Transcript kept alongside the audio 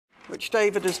which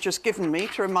David has just given me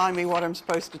to remind me what I'm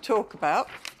supposed to talk about.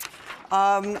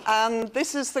 And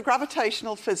this is the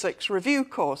Gravitational Physics Review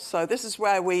course. So this is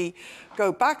where we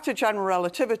go back to general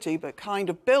relativity, but kind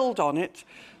of build on it,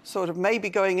 sort of maybe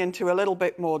going into a little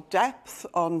bit more depth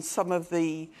on some of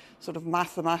the sort of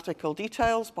mathematical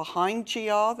details behind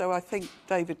GR, though I think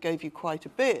David gave you quite a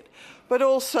bit. But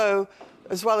also,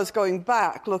 as well as going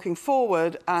back, looking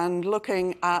forward and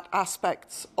looking at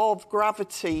aspects of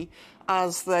gravity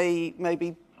as they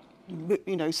maybe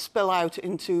spill out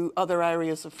into other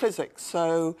areas of physics.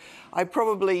 So I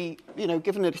probably,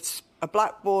 given it's a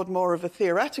blackboard, more of a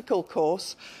theoretical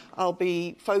course, I'll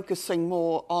be focusing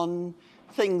more on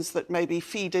things that maybe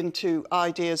feed into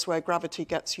ideas where gravity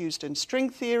gets used in string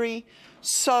theory,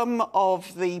 some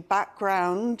of the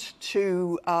background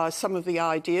to some of the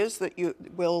ideas that you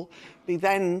will be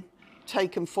then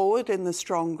taken forward in the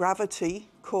strong gravity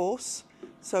course.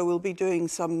 So we'll be doing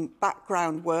some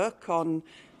background work on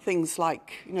things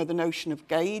like, the notion of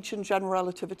gauge in general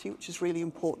relativity, which is really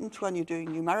important when you're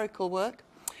doing numerical work.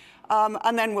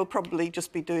 And then we'll probably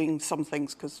just be doing some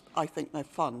things because I think they're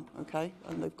fun, okay?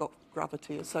 And they've got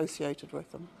gravity associated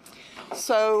with them.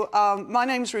 So my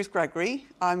name's Ruth Gregory.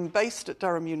 I'm based at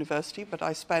Durham University, but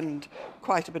I spend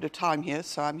quite a bit of time here,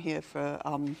 so I'm here for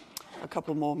a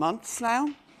couple more months now.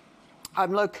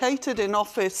 I'm located in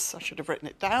office, I should have written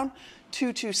it down,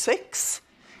 226,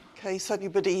 in case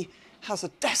anybody has a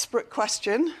desperate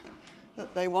question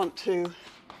that they want to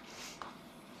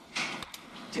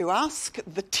ask.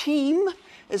 The team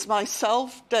is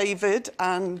myself, David,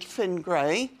 and Finn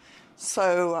Gray.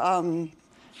 So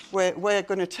we're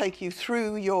going to take you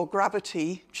through your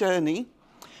gravity journey.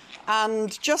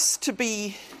 And just to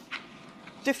be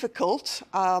difficult,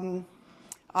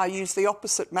 I use the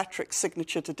opposite metric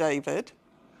signature to David.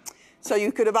 So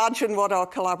you could imagine what our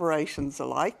collaborations are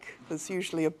like. There's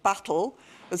usually a battle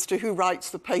as to who writes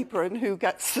the paper and who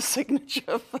gets the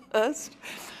signature first.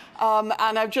 And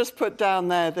I've just put down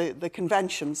there the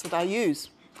conventions that I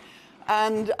use.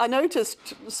 And I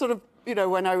noticed sort of,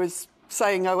 when I was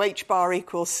saying, H bar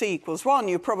equals C equals 1,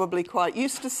 you're probably quite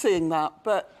used to seeing that.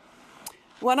 But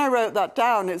when I wrote that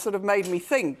down, it sort of made me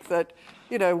think that,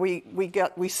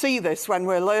 we see this when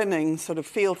we're learning sort of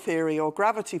field theory or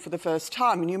gravity for the first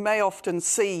time. And you may often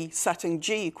see setting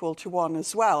G equal to 1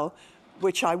 as well,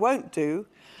 which I won't do,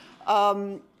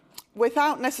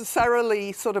 without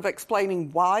necessarily sort of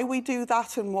explaining why we do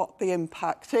that and what the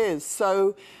impact is.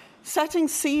 So setting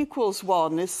C equals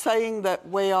 1 is saying that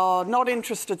we are not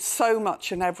interested so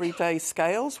much in everyday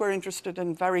scales. We're interested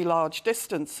in very large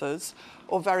distances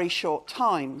or very short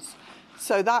times.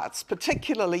 So that's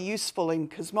particularly useful in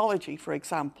cosmology, for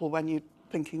example, when you're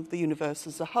thinking of the universe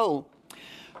as a whole.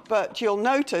 But you'll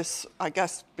notice, I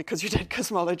guess, because you did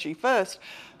cosmology first,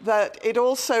 that it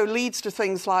also leads to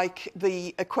things like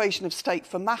the equation of state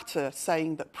for matter,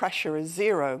 saying that pressure is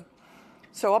 0.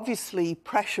 So obviously,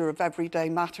 pressure of everyday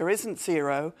matter isn't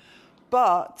 0,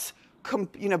 but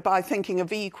by thinking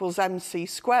of E equals mc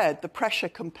squared, the pressure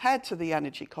compared to the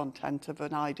energy content of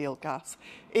an ideal gas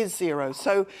is 0.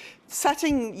 So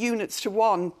setting units to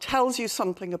 1 tells you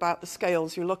something about the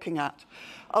scales you're looking at.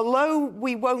 Although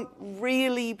we won't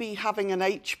really be having an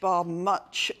H-bar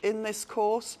much in this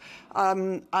course,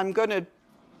 I'm going to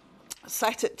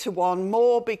set it to 1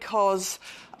 more because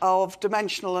of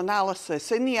dimensional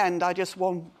analysis. In the end, I just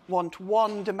want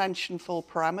one dimensionful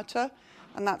parameter,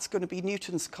 and that's going to be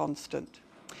Newton's constant.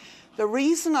 The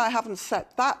reason I haven't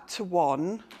set that to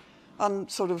 1,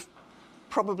 and sort of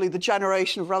probably the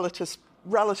generation of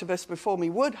relativists before me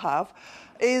would have,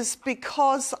 is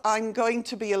because I'm going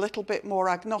to be a little bit more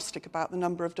agnostic about the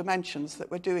number of dimensions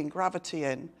that we're doing gravity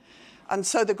in. And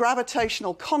so the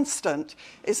gravitational constant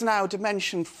is now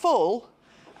dimension full,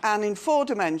 and in 4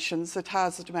 dimensions it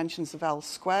has the dimensions of L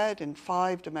squared, in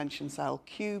 5 dimensions L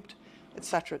cubed,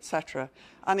 etc., etc.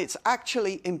 And it's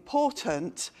actually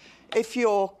important if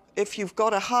you've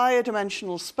got a higher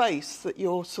dimensional space that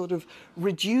you're sort of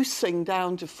reducing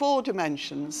down to 4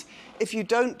 dimensions. If you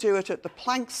don't do it at the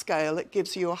Planck scale, it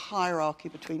gives you a hierarchy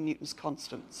between Newton's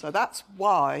constants. So that's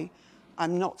why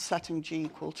I'm not setting G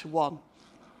equal to 1.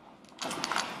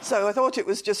 So I thought it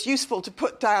was just useful to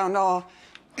put down our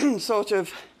sort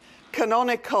of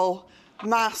canonical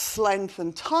mass, length,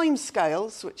 and time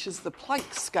scales, which is the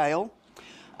Planck scale,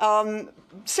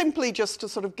 simply just to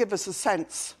sort of give us a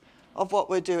sense of what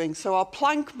we're doing. So our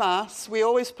Planck mass, we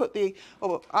always put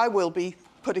I will be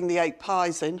putting the 8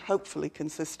 pi's in, hopefully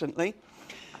consistently.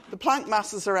 The Planck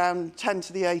mass is around 10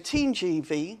 to the 18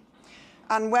 GeV.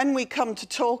 And when we come to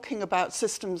talking about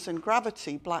systems in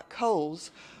gravity, black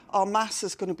holes, our mass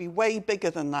is going to be way bigger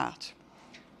than that.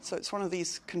 So it's one of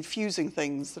these confusing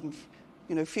things. And,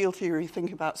 you know, field theory,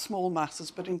 think about small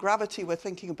masses, but in gravity, we're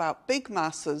thinking about big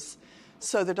masses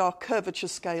so that our curvature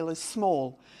scale is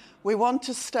small. We want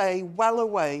to stay well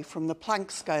away from the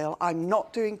Planck scale. I'm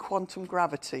not doing quantum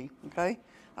gravity, okay?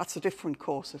 That's a different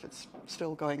course if it's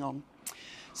still going on.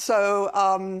 So,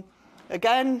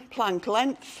 again, Planck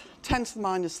length, 10 to the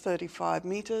minus 35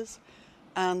 meters,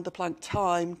 and the Planck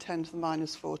time, 10 to the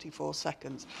minus 44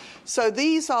 seconds. So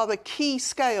these are the key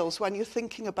scales when you're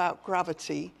thinking about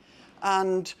gravity,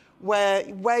 and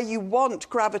where you want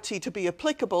gravity to be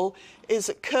applicable is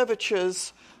at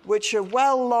curvatures which are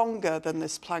well longer than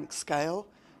this Planck scale,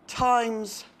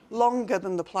 times longer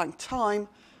than the Planck time,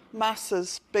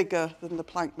 masses bigger than the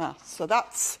Planck mass. So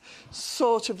that's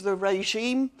sort of the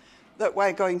regime that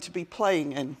we're going to be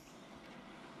playing in.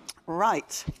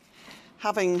 Right.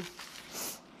 Having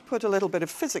put a little bit of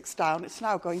physics down, it's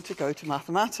now going to go to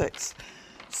mathematics.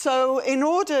 So in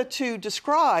order to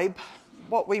describe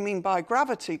what we mean by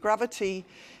gravity, gravity,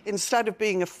 instead of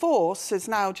being a force, is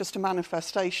now just a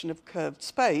manifestation of curved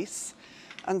space.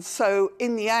 And so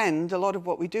in the end, a lot of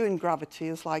what we do in gravity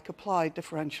is like applied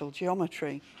differential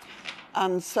geometry.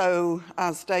 And so,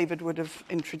 as David would have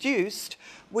introduced,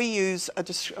 we use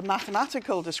a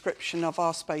mathematical description of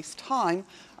our space-time,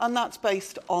 and that's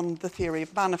based on the theory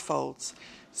of manifolds.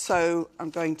 So I'm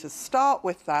going to start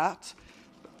with that.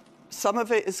 Some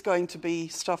of it is going to be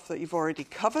stuff that you've already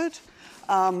covered,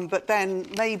 but then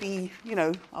maybe, you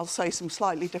know, I'll say some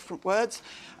slightly different words,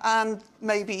 and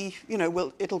maybe, you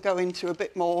know, it'll go into a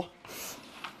bit more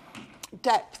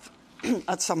depth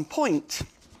at some point.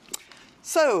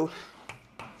 So,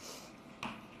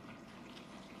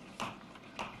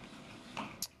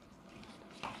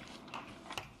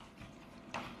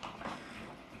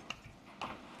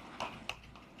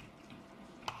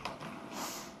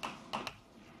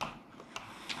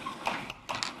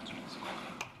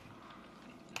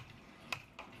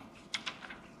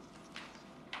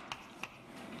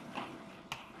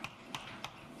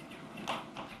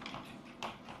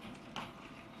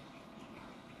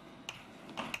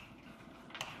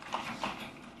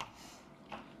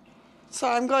 So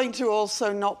I'm going to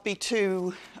also not be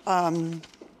too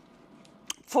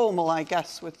formal, I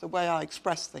guess, with the way I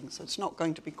express things. So it's not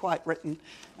going to be quite written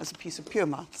as a piece of pure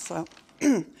math. So,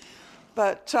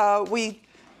 but our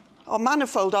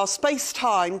manifold, our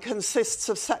space-time, consists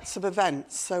of sets of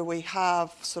events. So we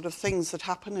have sort of things that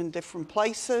happen in different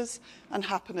places and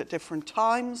happen at different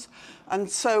times. And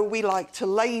so we like to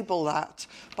label that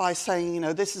by saying, you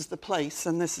know, this is the place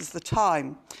and this is the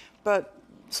time. But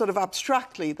sort of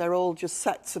abstractly, they're all just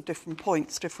sets of different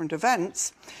points, different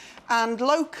events. And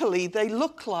locally, they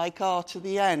look like r to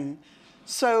the n.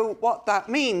 So what that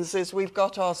means is we've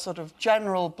got our sort of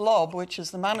general blob, which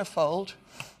is the manifold.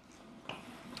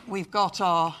 We've got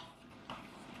our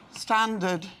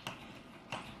standard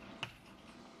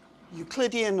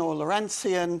Euclidean or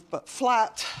Lorentzian, but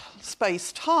flat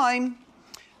space-time.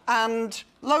 And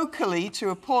locally,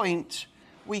 to a point,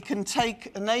 we can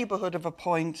take a neighborhood of a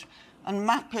point and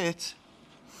map it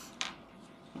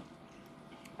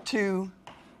to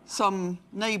some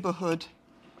neighborhood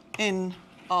in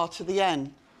r to the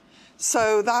n.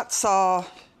 So that's our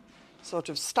sort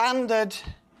of standard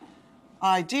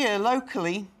idea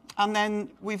locally. And then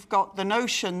we've got the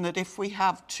notion that if we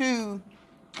have two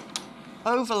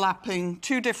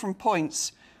different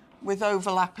points with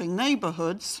overlapping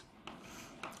neighborhoods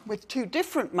with two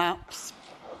different maps,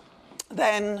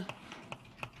 then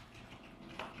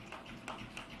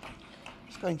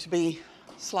it's going to be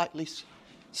slightly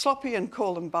sloppy and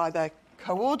call them by their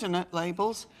coordinate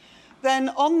labels. Then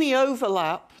on the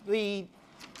overlap, the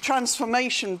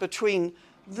transformation between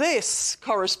this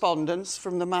correspondence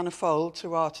from the manifold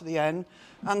to r to the n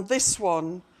and this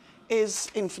one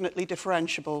is infinitely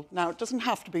differentiable. Now, it doesn't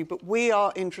have to be, but we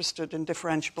are interested in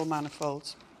differentiable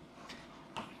manifolds.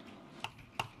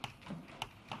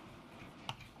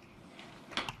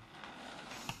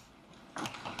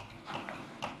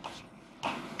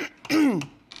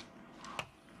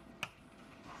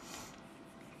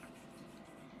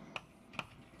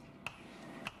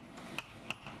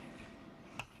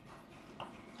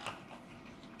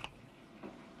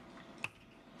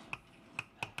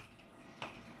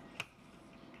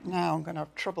 Now I'm going to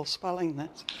have trouble spelling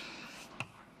this.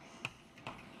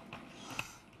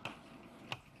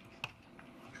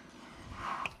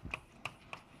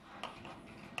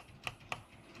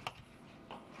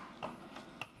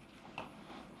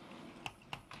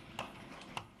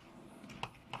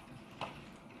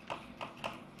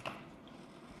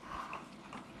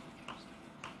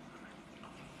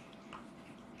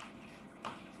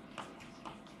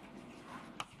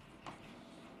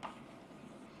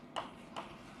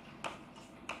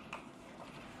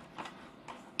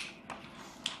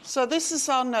 So this is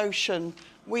our notion.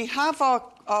 We have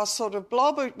our sort of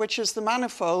blob, which is the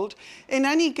manifold. In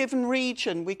any given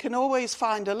region, we can always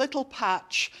find a little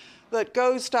patch that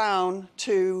goes down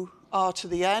to R to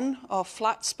the n, our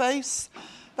flat space.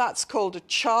 That's called a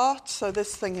chart. So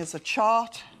this thing is a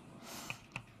chart.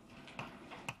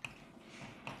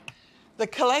 The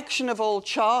collection of all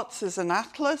charts is an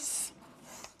atlas.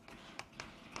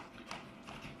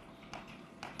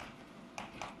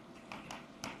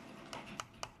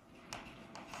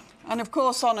 And of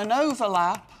course, on an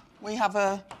overlap,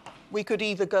 we could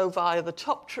either go via the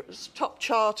top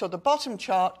chart or the bottom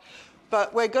chart,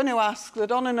 but we're going to ask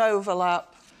that on an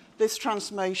overlap, this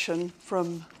transformation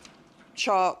from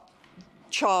chart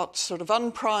sort of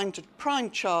unprimed to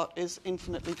primed chart is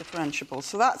infinitely differentiable.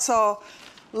 So that's our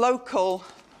local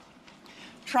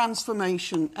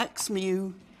transformation. X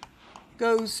mu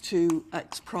goes to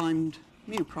x primed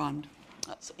mu primed.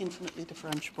 That's infinitely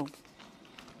differentiable.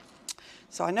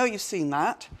 So I know you've seen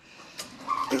that.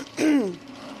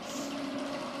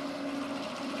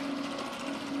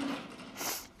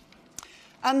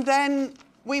 And then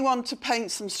we want to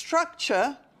paint some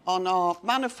structure on our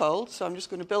manifold. So I'm just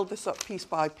going to build this up piece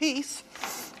by piece.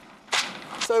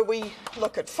 So we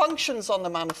look at functions on the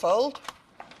manifold.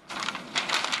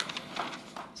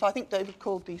 So I think David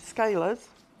called these scalars.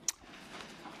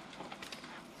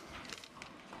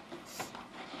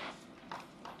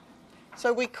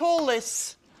 So we call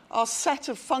this our set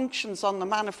of functions on the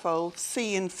manifold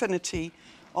C infinity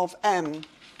of M.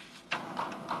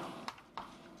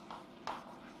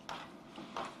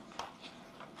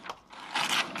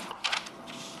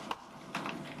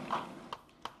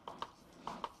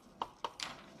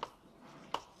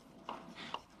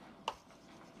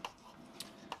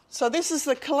 So this is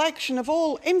the collection of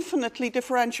all infinitely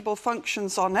differentiable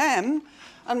functions on M.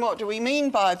 And what do we mean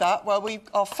by that? Well,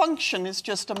 our function is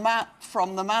just a map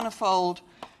from the manifold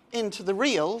into the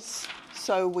reals.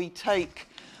 So we take,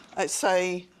 let's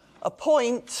say, a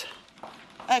point,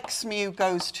 x mu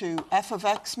goes to f of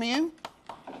x mu.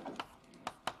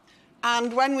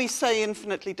 And when we say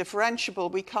infinitely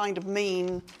differentiable, we kind of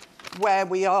mean where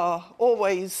we are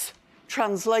always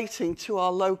translating to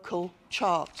our local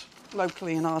chart,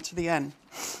 locally in R to the n.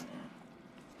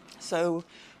 So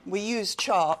we use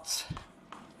charts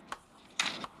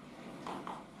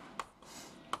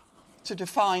to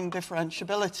define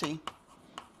differentiability.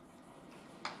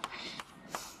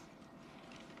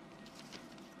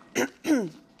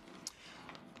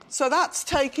 So that's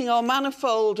taking our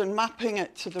manifold and mapping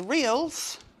it to the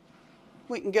reals.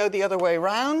 We can go the other way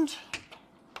around.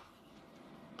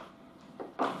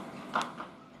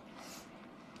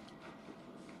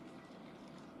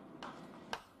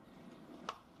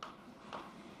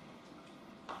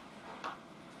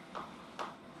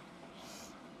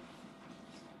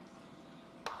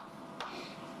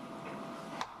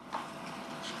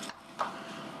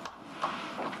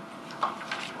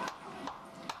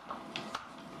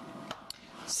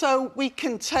 So we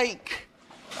can take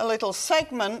a little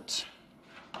segment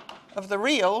of the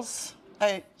reals,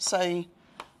 say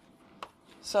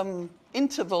some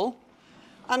interval,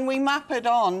 and we map it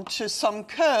on to some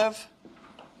curve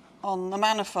on the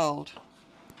manifold.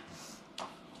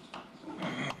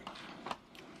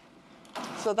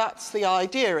 So that's the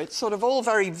idea. It's sort of all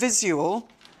very visual.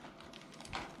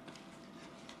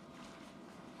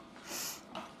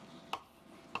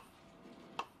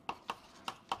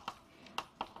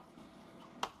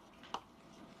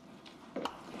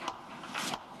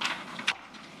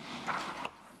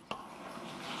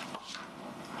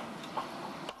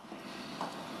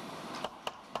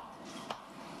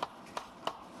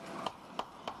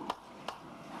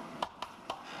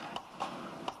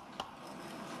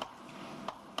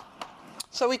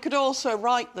 So we could also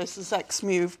write this as x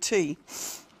mu of t.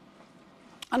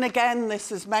 And again,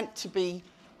 this is meant to be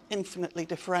infinitely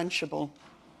differentiable.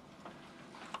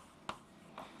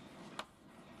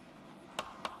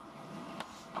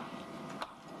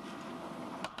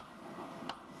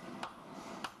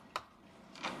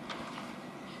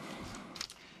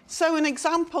 So an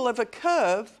example of a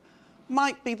curve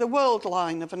might be the world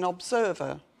line of an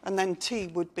observer, and then t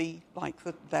would be like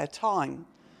their time.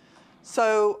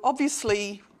 So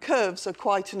obviously, curves are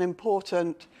quite an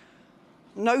important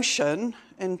notion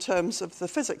in terms of the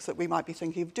physics that we might be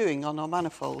thinking of doing on our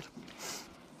manifold.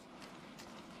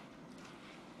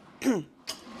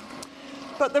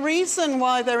 But the reason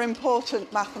why they're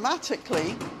important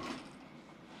mathematically,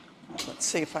 let's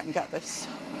see if I can get this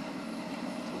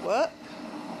to work,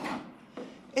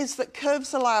 is that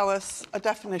curves allow us a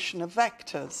definition of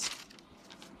vectors.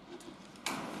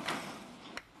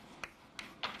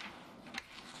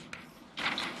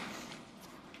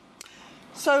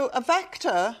 So a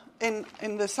vector in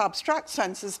this abstract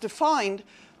sense is defined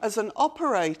as an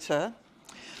operator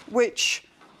which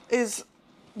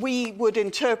we would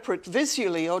interpret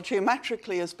visually or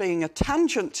geometrically as being a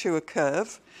tangent to a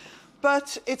curve,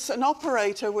 but it's an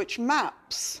operator which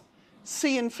maps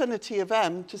C infinity of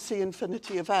m to C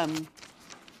infinity of m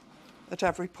at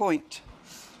every point.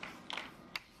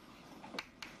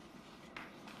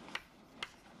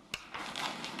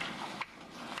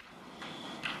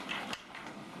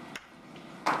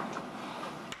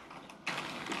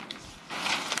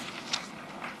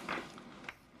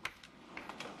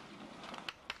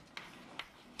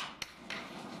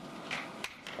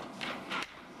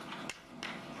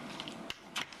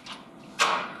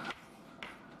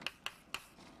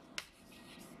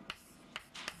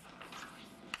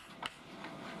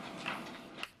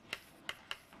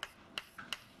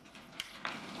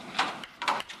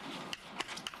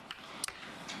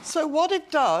 So what it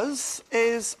does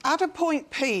is, at a point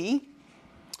P,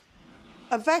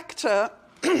 a vector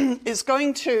is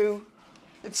going to,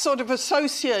 it's sort of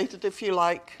associated, if you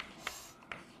like,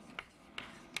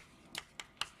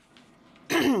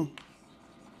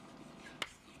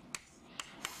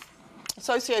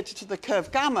 associated to the curve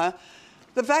gamma.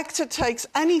 The vector takes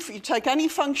you take any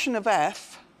function of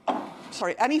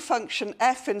any function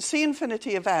f in C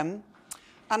infinity of m,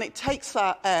 and it takes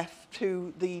that f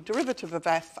to the derivative of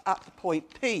f at the point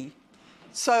P.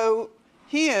 So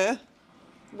here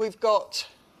we've got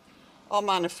our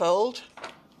manifold.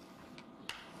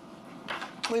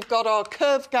 We've got our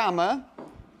curve gamma.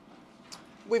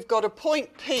 We've got a point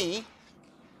P.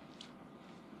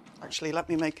 Actually, let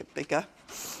me make it bigger.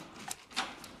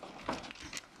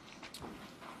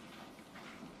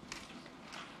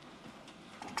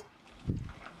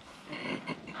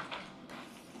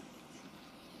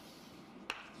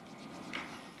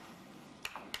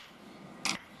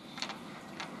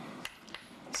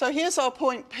 So here's our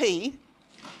point P.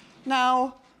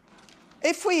 Now,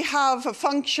 if we have a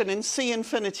function in C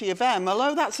infinity of m,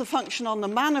 although that's a function on the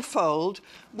manifold,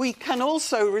 we can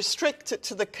also restrict it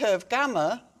to the curve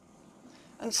gamma,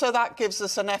 and so that gives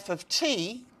us an f of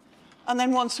t. And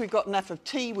then once we've got an f of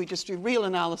t, we just do real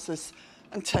analysis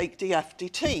and take df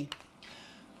dt.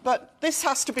 But this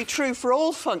has to be true for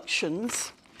all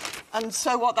functions, and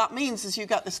so what that means is you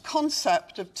get this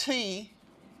concept of t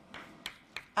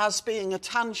as being a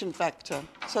tangent vector.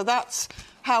 So that's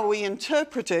how we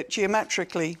interpret it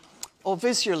geometrically or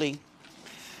visually.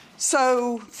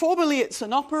 So formally it's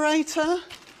an operator,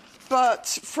 but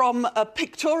from a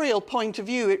pictorial point of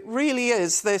view, it really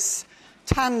is this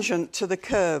tangent to the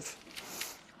curve.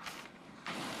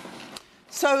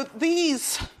 So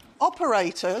these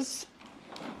operators,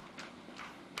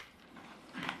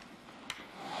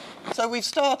 so we've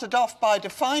started off by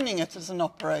defining it as an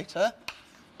operator.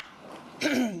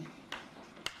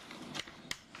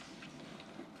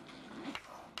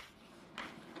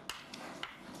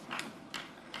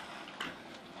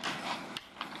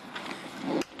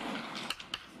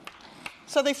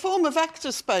 So they form a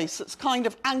vector space that's kind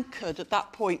of anchored at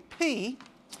that point P.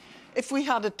 If we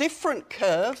had a different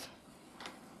curve,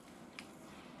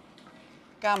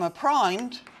 gamma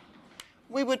primed,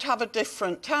 we would have a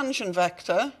different tangent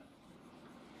vector,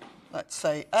 let's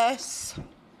say S.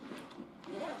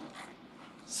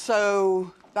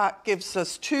 So that gives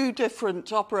us two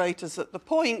different operators at the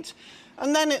point,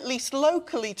 and then at least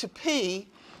locally to P,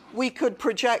 we could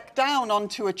project down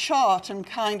onto a chart and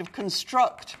kind of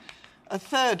construct a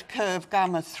third curve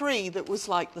gamma 3 that was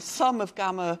like the sum of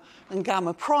gamma and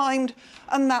gamma primed,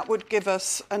 and that would give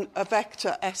us a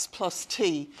vector S plus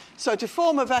t. So to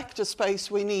form a vector space,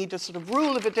 we need a sort of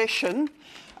rule of addition,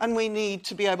 and we need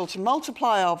to be able to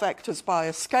multiply our vectors by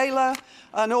a scalar,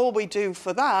 and all we do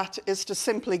for that is to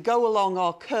simply go along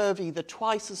our curve either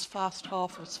twice as fast,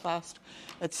 half as fast,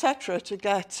 etc., to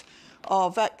get our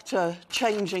vector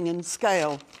changing in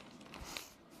scale.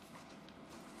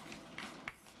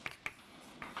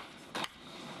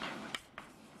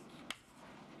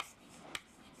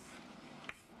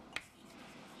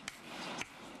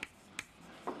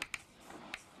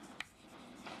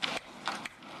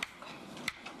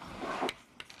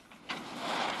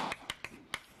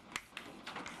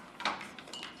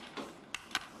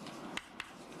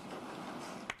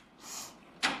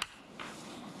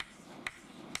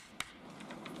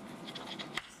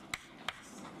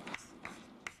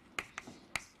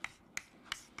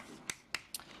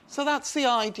 So that's the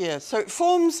idea. So it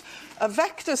forms a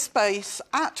vector space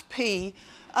at P,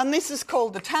 and this is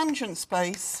called the tangent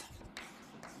space.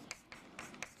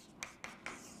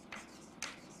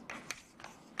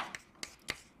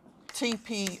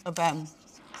 Tp of m.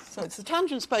 So it's the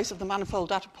tangent space of the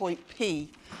manifold at a point P.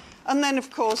 And then,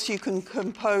 of course, you can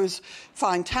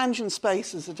find tangent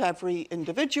spaces at every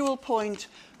individual point,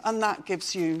 and that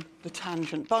gives you the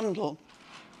tangent bundle.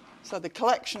 So the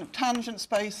collection of tangent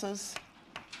spaces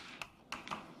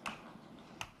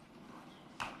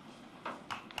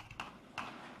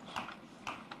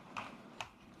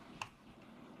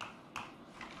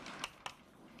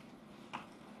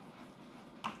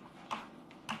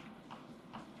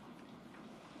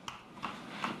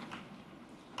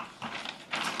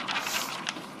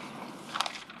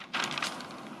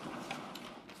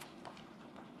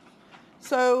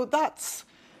So that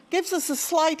gives us a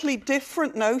slightly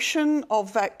different notion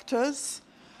of vectors,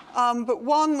 but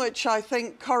one which I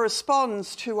think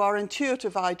corresponds to our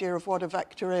intuitive idea of what a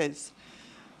vector is.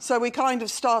 So we kind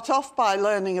of start off by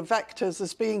learning of vectors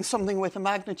as being something with a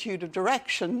magnitude of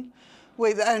direction.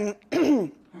 We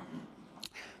then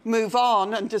move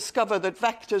on and discover that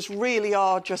vectors really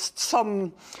are just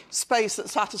some space that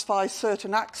satisfies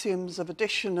certain axioms of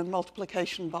addition and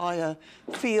multiplication by a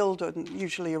field, and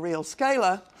usually a real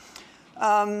scalar.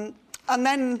 And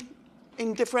then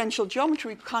in differential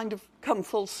geometry, we kind of come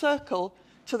full circle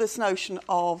to this notion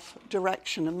of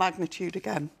direction and magnitude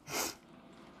again.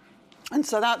 And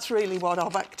so that's really what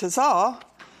our vectors are.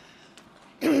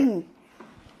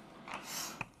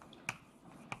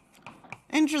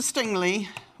 Interestingly,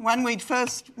 when we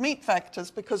first meet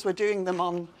vectors, because we're doing them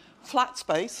on flat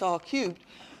space, R cubed,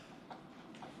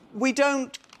 we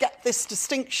don't get this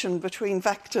distinction between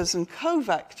vectors and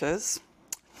covectors.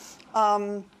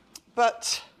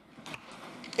 But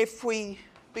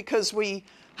because we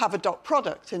have a dot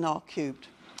product in R cubed.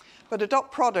 But a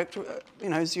dot product,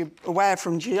 as you're aware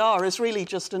from GR, is really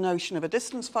just a notion of a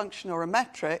distance function or a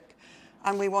metric,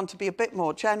 and we want to be a bit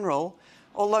more general,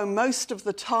 although most of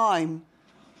the time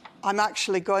I'm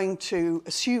actually going to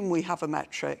assume we have a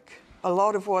metric. A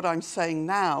lot of what I'm saying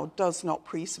now does not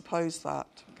presuppose that,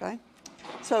 okay?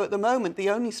 So at the moment, the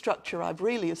only structure I've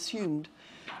really assumed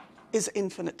is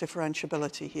infinite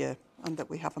differentiability here, and that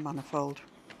we have a manifold.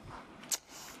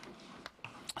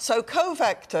 So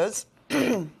covectors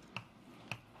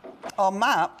are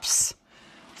maps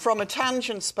from a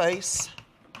tangent space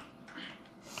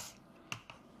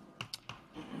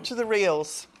to the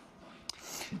reals.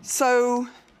 So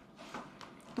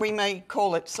we may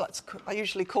call it, I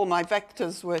usually call my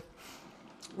vectors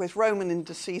with Roman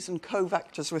indices and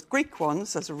covectors with Greek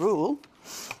ones as a rule.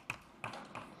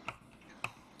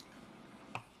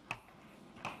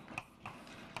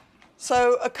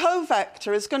 So a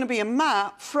covector is going to be a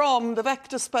map from the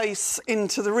vector space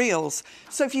into the reals.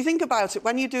 So if you think about it,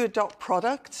 when you do a dot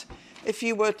product, if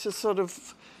you were to sort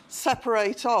of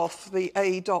separate off the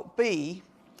A dot B,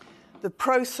 the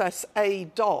process A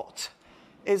dot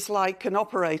is like an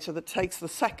operator that takes the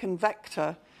second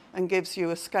vector and gives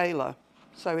you a scalar.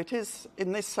 So it is,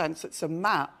 in this sense, it's a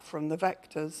map from the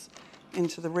vectors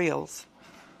into the reals.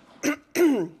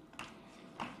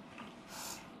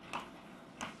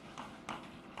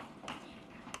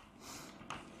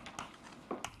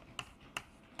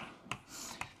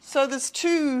 So there's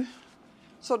two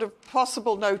sort of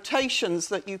possible notations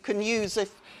that you can use,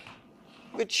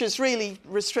 which is really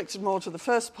restricted more to the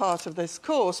first part of this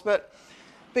course, but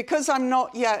because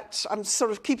I'm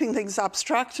sort of keeping things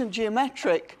abstract and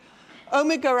geometric,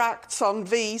 omega acts on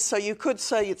V, so you could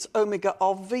say it's omega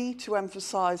of V to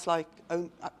emphasize like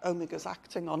omega's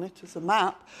acting on it as a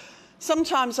map.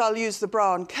 Sometimes I'll use the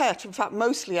Bra-and-Ket. In fact,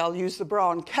 mostly I'll use the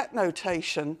Bra-and-Ket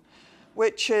notation,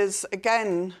 which is,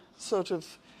 again, sort of,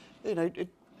 it's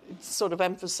sort of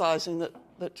emphasizing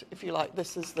that, if you like,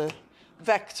 this is the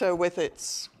vector with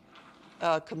its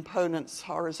components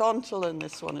horizontal, and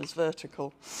this one is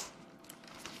vertical.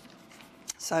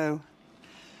 So,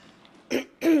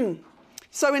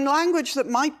 so in language that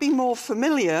might be more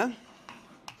familiar,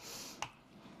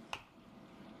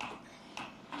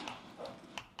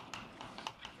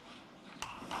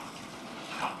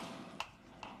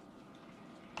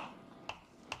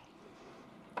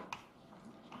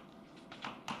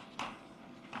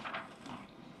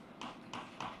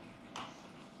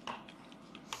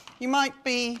 you might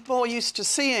be more used to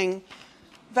seeing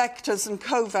vectors and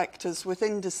covectors with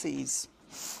indices.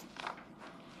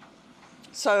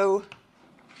 So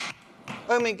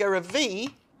omega of V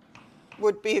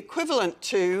would be equivalent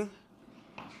to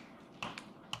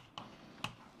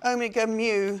omega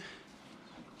mu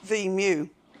V mu.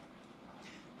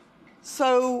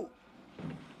 So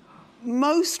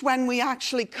when we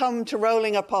actually come to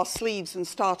rolling up our sleeves and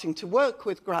starting to work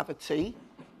with gravity,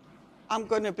 I'm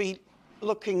going to be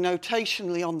looking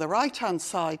notationally on the right-hand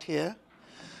side here.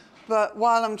 But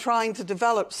while I'm trying to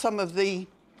develop some of the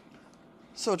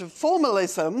sort of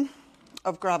formalism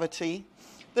of gravity,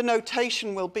 the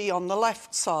notation will be on the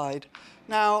left side.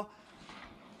 Now,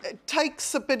 it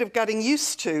takes a bit of getting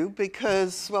used to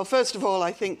because, well, first of all,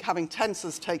 I think having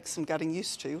tensors takes some getting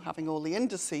used to, having all the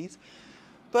indices.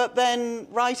 But then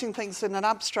writing things in an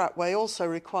abstract way also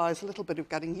requires a little bit of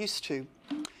getting used to.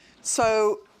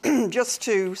 So just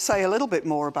to say a little bit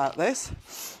more about this.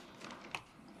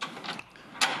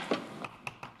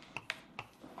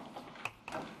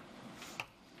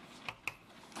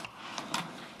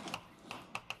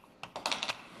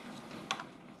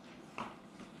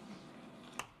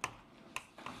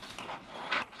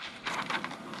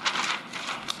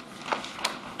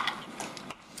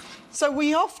 So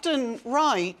we often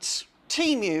write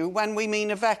t mu when we mean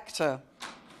a vector.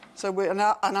 So and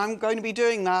I'm going to be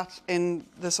doing that in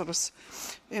the sort of,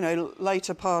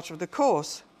 later part of the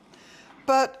course.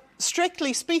 But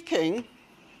strictly speaking,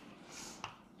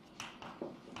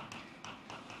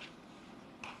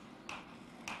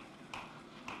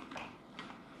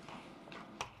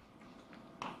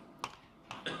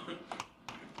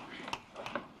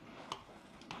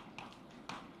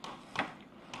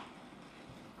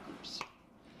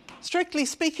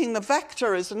 the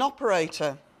vector is an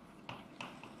operator.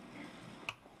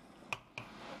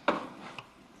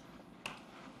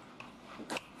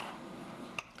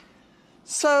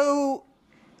 So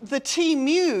the t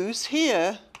mu's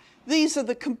here, these are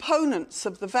the components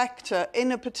of the vector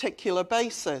in a particular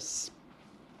basis.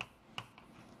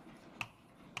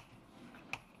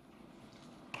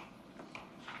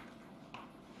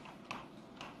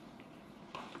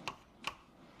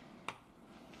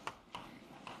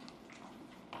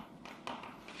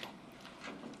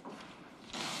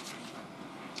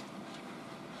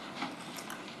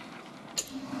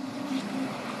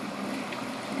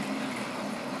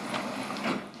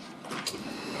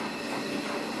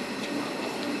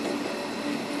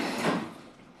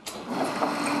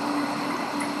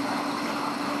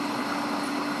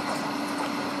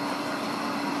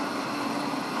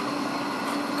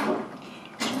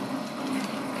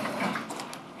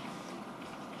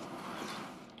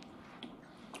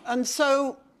 And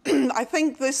so I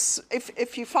think this,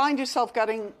 if you find yourself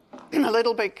getting a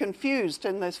little bit confused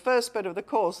in this first bit of the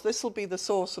course, this will be the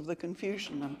source of the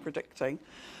confusion I'm predicting.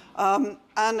 And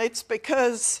it's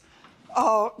because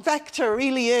our vector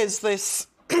really is this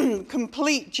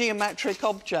complete geometric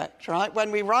object, right?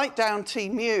 When we write down t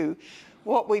mu,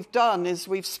 what we've done is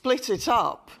we've split it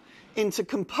up into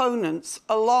components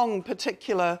along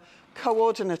particular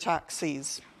coordinate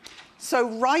axes. So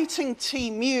writing t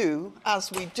mu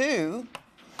as we do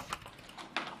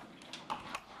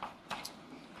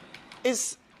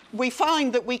is we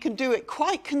find that we can do it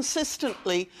quite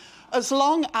consistently as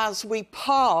long as we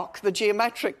park the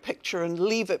geometric picture and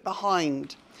leave it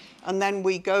behind. And then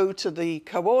we go to the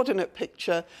coordinate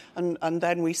picture and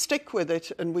then we stick with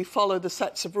it and we follow the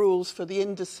sets of rules for the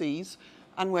indices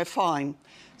and we're fine.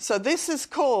 So this is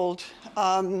called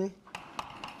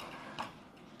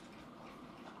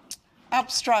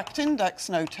abstract index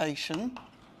notation,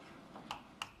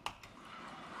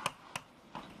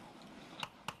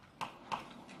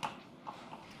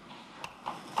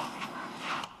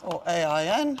 or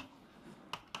AIN.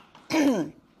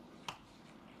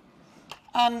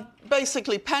 And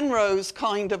basically Penrose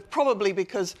kind of, probably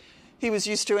because he was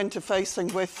used to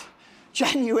interfacing with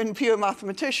genuine pure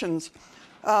mathematicians,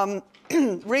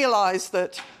 realized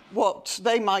that what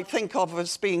they might think of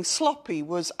as being sloppy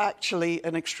was actually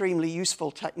an extremely useful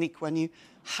technique when you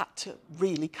had to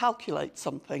really calculate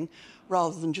something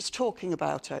rather than just talking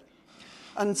about it.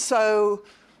 And so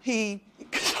he,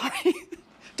 sorry,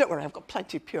 don't worry, I've got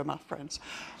plenty of pure math friends.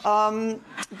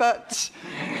 But,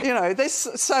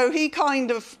 so he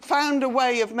kind of found a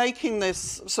way of making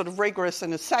this sort of rigorous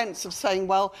in a sense of saying,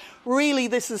 well, really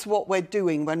this is what we're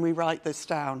doing when we write this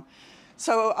down.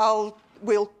 So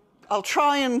I'll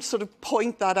try and sort of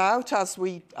point that out as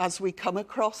we come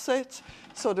across it,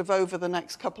 sort of over the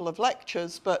next couple of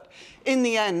lectures. But in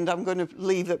the end, I'm going to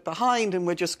leave it behind, and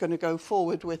we're just going to go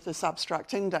forward with this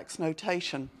abstract index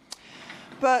notation.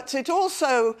 But it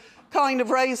also kind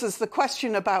of raises the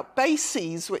question about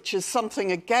bases, which is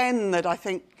something, again, that I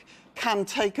think can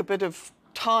take a bit of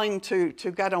time to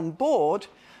get on board.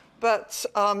 But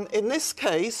in this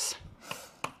case,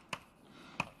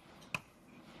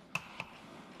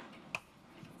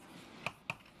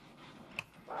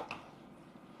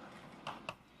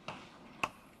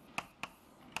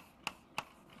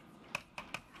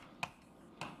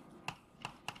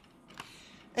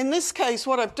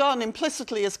 what I've done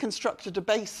implicitly is constructed a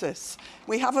basis.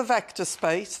 We have a vector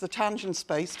space, the tangent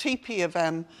space, Tp of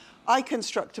m. I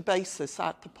construct a basis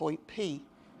at the point P.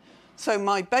 So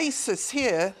my basis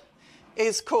here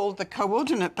is called the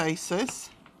coordinate basis.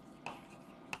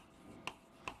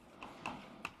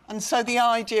 And so the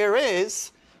idea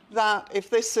is that if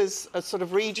this is a sort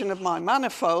of region of my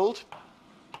manifold,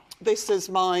 this is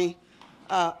my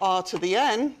r to the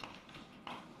n,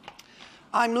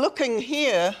 I'm looking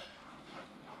here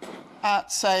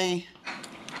at, say,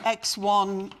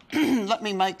 x1, let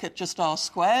me make it just r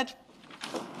squared,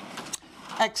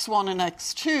 x1 and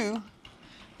x2.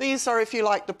 These are, if you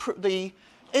like, the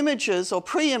images or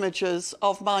pre-images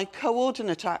of my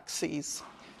coordinate axes.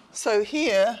 So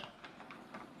here,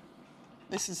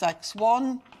 this is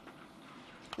x1,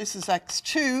 this is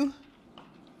x2,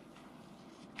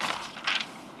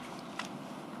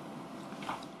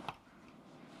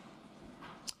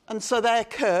 and so they're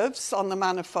curves on the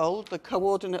manifold, the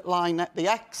coordinate line at the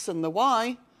x and the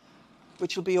y,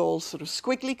 which will be all sort of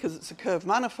squiggly because it's a curved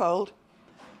manifold.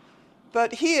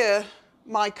 But here,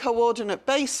 my coordinate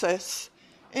basis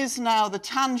is now the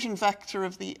tangent vector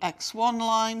of the x1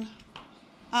 line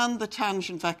and the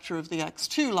tangent vector of the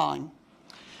x2 line.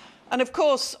 And of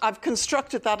course, I've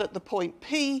constructed that at the point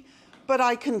P, but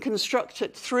I can construct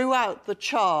it throughout the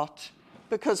chart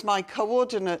because my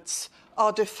coordinates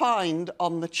are defined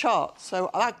on the chart. So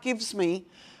that gives me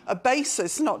a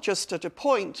basis, not just at a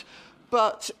point,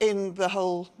 but in the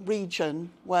whole region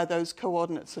where those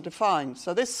coordinates are defined.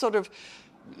 So this sort of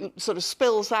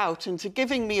spills out into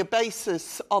giving me a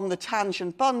basis on the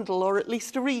tangent bundle, or at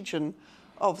least a region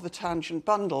of the tangent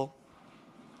bundle.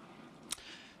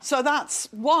 So that's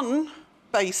one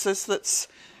basis that's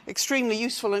extremely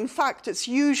useful. In fact, it's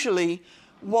usually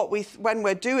when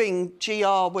we're doing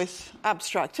GR with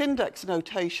abstract index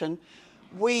notation,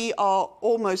 we are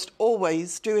almost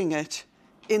always doing it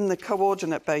in the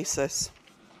coordinate basis.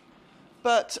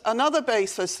 But another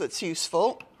basis that's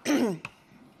useful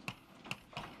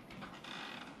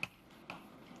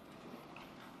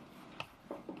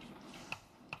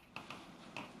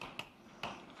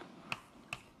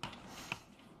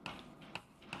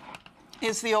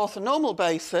is the orthonormal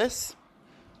basis,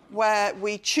 where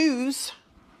we choose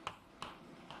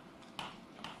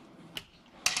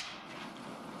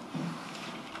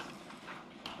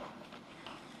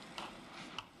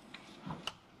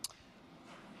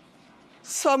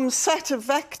some set of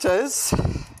vectors.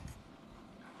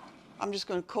 I'm just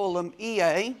going to call them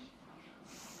EA.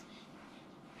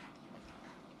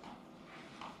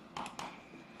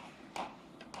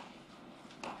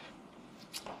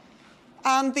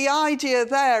 And the idea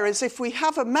there is if we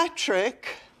have a metric,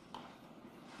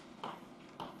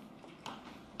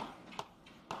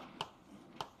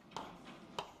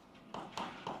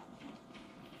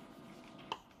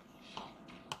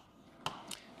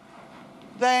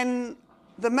 then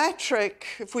the metric,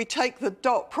 if we take the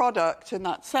dot product in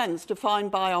that sense,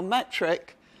 defined by our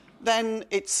metric, then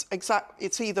it's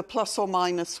either plus or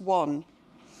minus 1.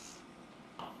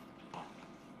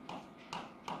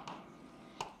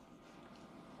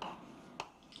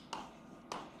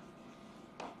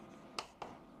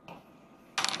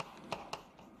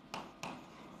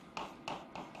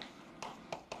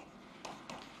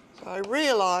 I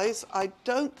realise I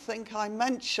don't think I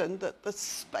mentioned that the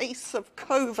space of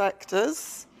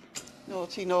covectors,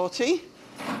 naughty, naughty,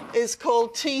 is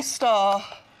called T star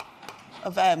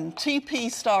of M. TP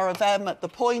star of M at the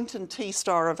point and T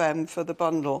star of M for the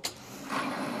bundle.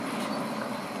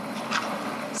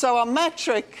 So our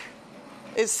metric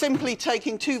is simply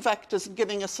taking two vectors and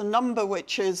giving us a number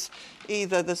which is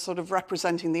either the sort of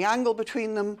representing the angle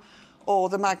between them or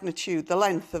the magnitude, the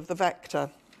length of the vector.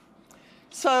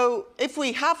 So if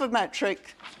we have a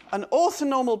metric, an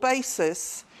orthonormal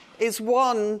basis is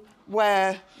one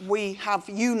where we have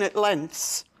unit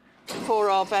lengths for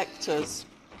our vectors.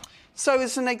 So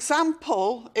as an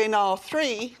example, in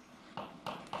R3,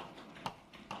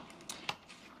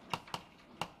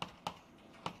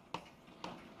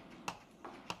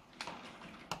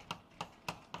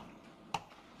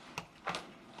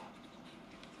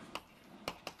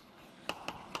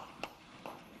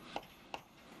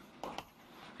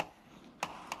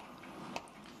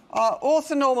 our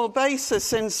orthonormal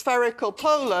basis in spherical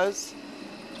polars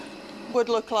would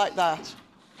look like that.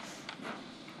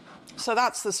 So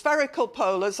that's the spherical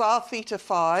polars, r theta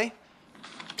phi.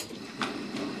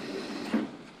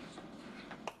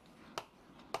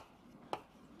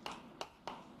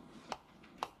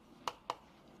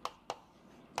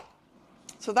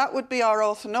 So that would be our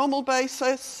orthonormal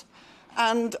basis,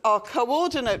 and our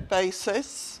coordinate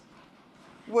basis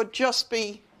would just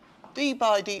be d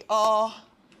by dr,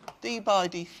 d by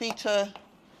d theta,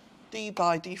 d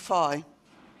by d phi.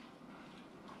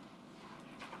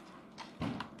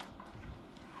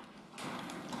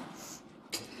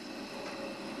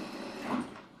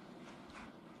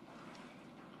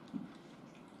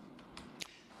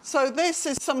 So this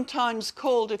is sometimes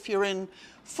called, if you're in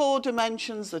 4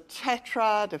 dimensions, a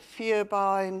tetrad, a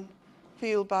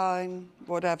vielbein,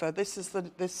 whatever. This is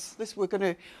we're going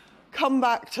to come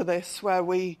back to this where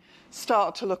we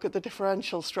start to look at the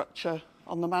differential structure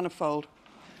on the manifold.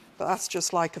 But that's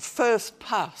just like a first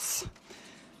pass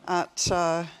at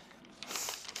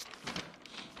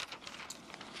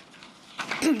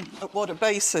what a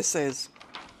basis is.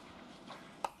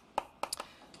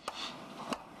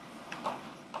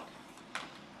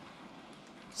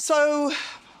 So,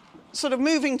 sort of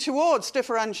moving towards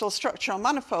differential structure on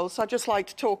manifolds, I'd just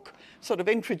like to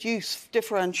introduce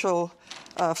differential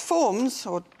forms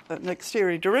or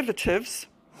exterior derivatives.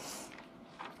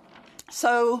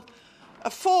 So, a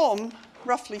form,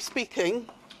 roughly speaking,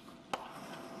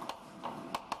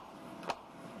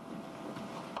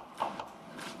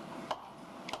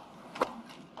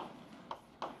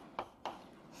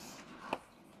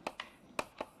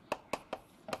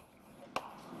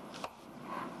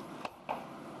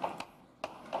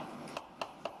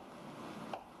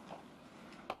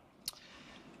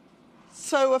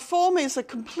 so a form is a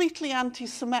completely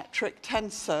antisymmetric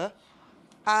tensor,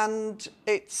 and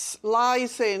it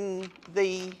lies in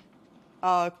the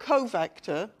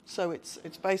covector, so it's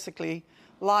basically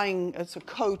lying as a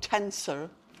cotensor,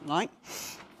 right?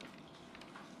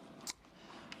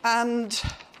 And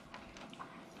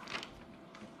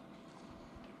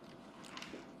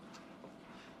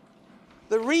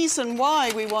the reason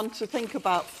why we want to think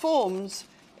about forms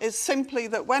is simply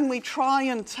that when we try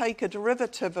and take a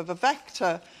derivative of a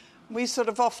vector, we sort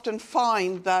of often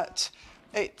find that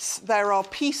there are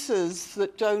pieces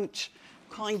that don't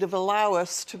kind of allow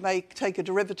us to take a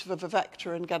derivative of a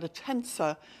vector and get a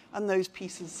tensor, and those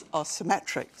pieces are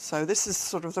symmetric. So this is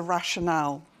sort of the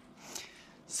rationale.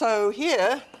 So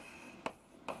here,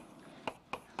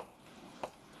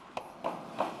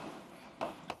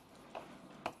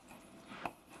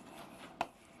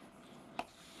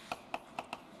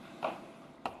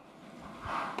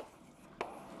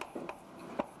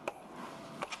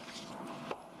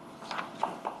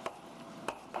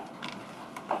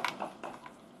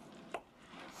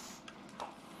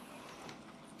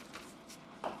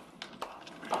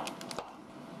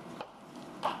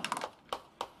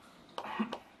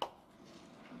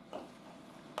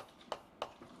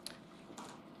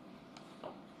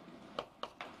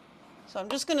 so I'm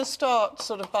just going to start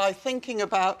sort of by thinking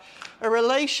about a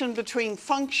relation between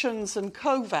functions and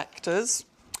covectors.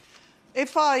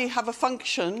 If I have a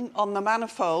function on the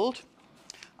manifold,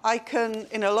 I can,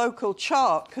 in a local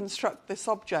chart, construct this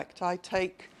object. I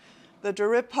take the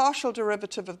partial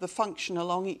derivative of the function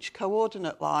along each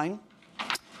coordinate line,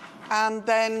 and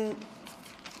then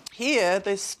here,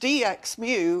 this dx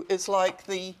mu is like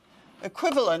the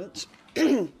equivalent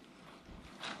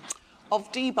of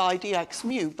d by dx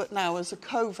mu, but now as a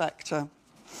covector.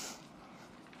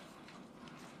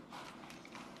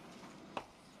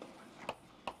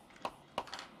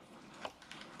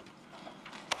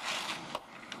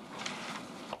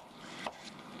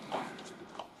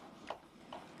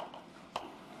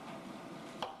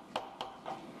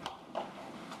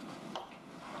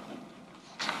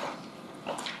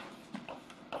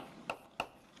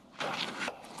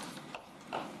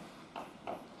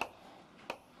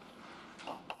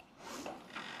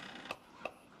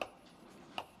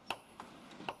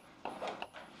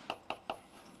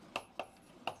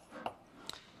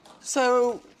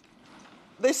 So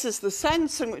this is the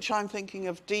sense in which I'm thinking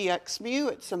of dx mu.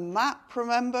 It's a map,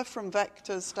 remember, from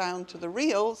vectors down to the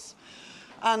reals.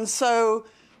 And so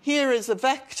here is a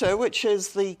vector, which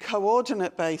is the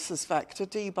coordinate basis vector,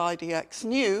 d by dx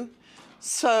nu.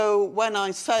 So when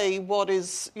I say what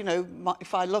is,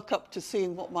 if I look up to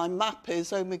seeing what my map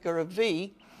is, omega of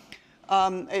v,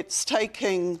 it's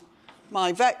taking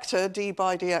my vector, d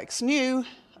by dx nu,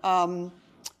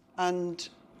 and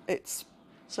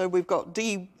so we've got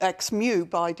dx mu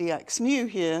by dx nu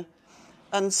here.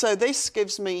 And so this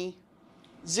gives me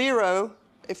 0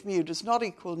 if mu does not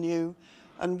equal nu,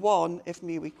 and 1 if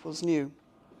mu equals nu.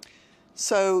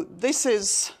 So this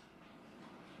is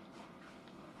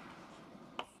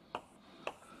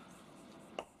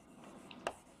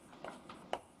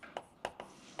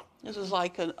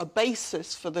like a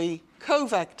basis for the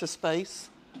covector space,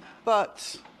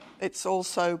 but it's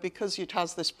also, because it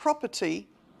has this property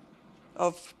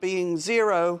of being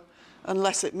 0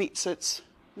 unless it meets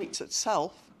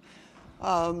itself,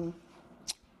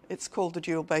 it's called the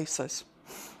dual basis.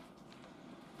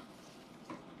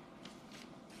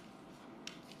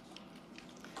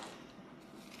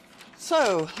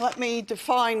 So let me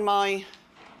define my...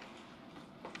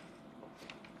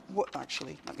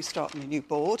 Actually, let me start on a new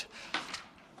board.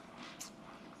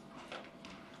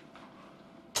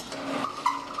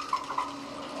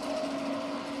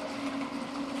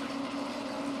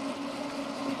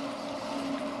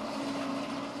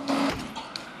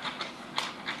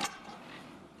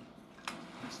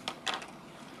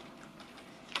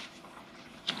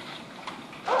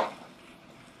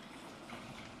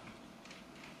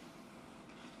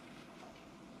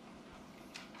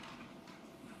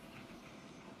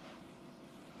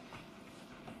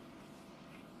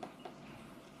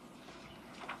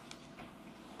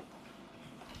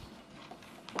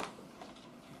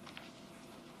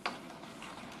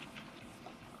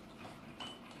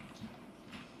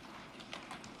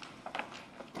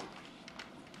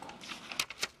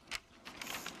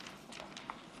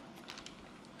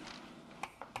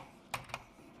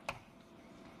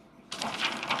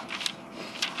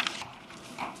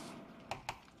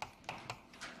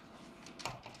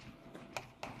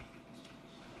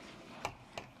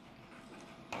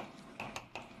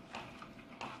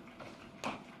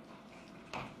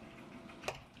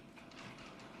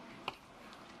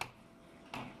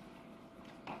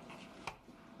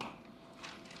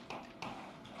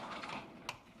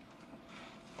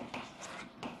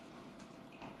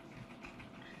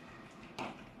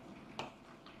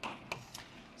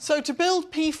 So to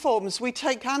build p-forms, we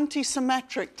take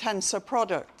antisymmetric tensor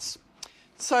products.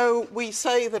 So we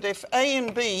say that if A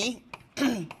and B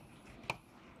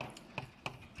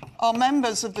are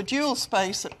members of the dual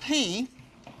space at P,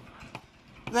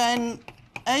 then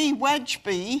A wedge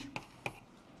B,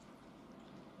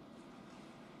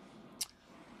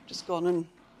 just gone and,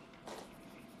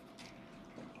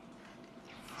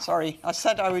 sorry, I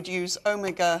said I would use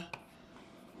omega,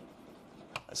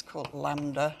 let's call it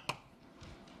lambda.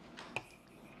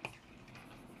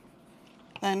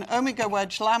 Then omega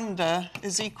wedge lambda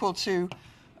is equal to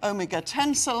omega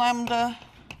tensor lambda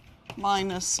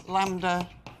minus lambda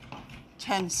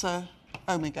tensor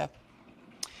omega.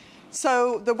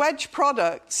 So the wedge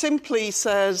product simply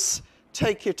says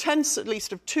take your tensor, at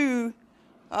least of two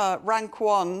rank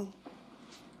 1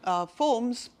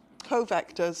 forms,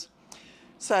 covectors,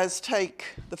 says take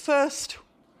the first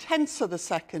tensor the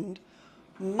second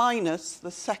minus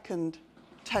the second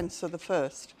tensor the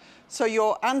first. So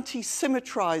you're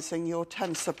anti-symmetrizing your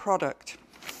tensor product.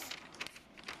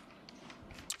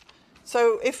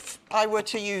 So if I were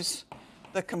to use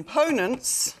the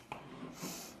components,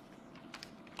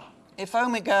 if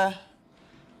omega,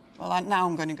 well, now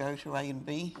I'm going to go to A and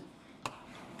B,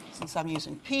 since I'm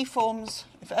using P forms.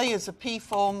 If A is a P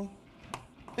form,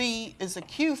 B is a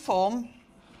Q form,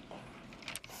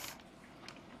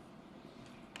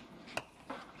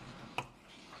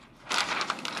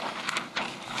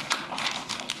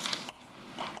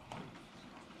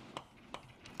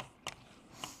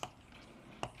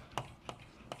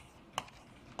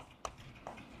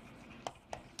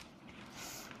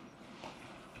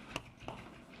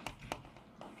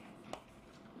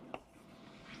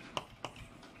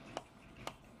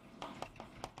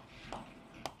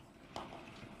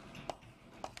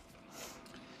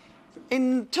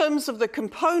 in terms of the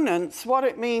components, what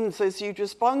it means is you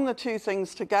just bung the two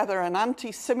things together and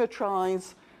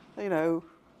anti-symmetrize, you know,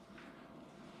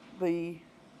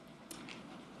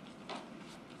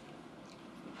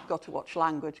 got to watch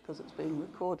language because it's being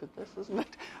recorded, this, isn't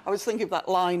it? I was thinking of that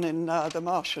line in The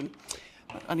Martian.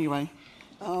 But anyway.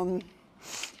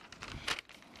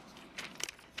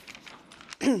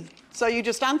 So you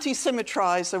just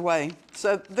anti-symmetrize away.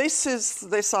 So this is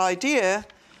this idea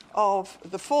of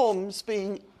the forms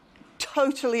being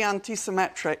totally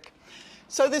anti-symmetric.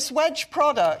 So this wedge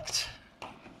product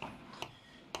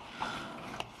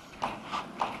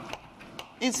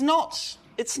is not,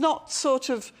 it's not sort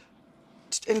of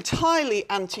entirely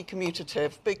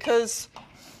anti-commutative because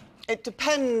it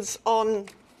depends on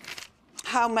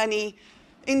how many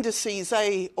indices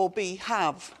A or B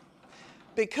have.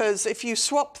 Because if you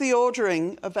swap the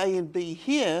ordering of A and B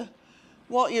here,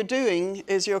 what you're doing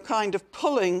is you're kind of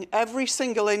pulling every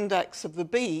single index of the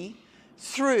B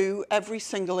through every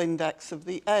single index of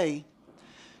the A.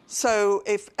 So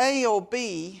if A or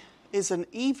B is an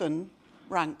even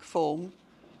rank form,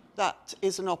 that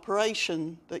is an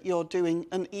operation that you're doing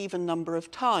an even number of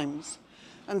times.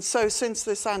 And so since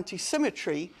this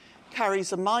anti-symmetry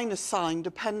carries a minus sign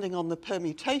depending on the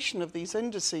permutation of these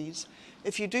indices,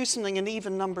 if you do something an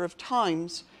even number of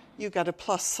times, you get a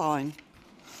plus sign.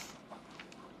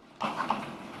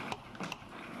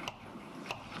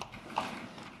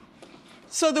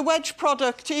 So the wedge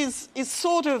product is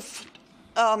sort of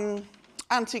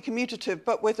anti-commutative,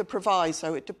 but with a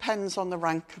proviso. It depends on the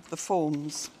rank of the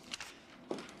forms.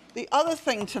 The other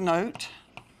thing to note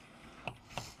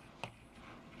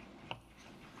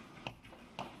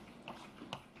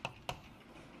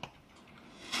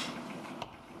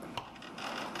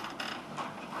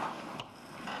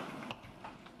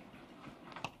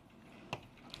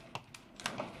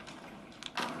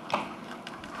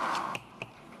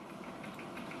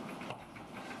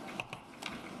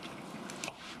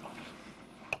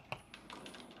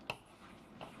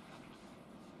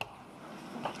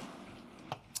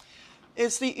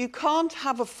is that you can't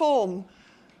have a form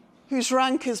whose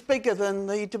rank is bigger than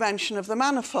the dimension of the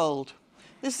manifold.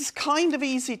 This is kind of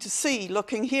easy to see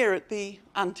looking here at the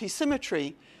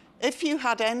anti-symmetry. If you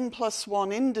had n plus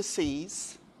 1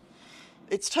 indices,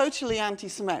 it's totally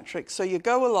anti-symmetric. So you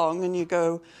go along and you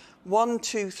go 1,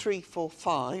 2, 3, 4,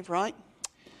 5, right?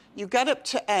 You get up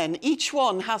to n. Each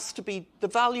one has to be, the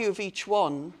value of each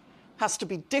one has to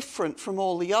be different from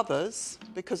all the others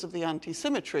because of the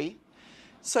anti-symmetry.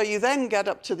 So you then get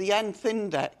up to the nth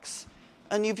index,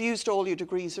 and you've used all your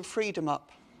degrees of freedom up.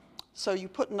 So you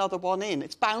put another one in.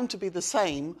 It's bound to be the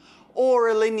same, or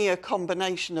a linear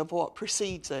combination of what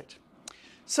precedes it.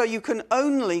 So you can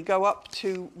only go up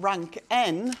to rank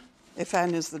n, if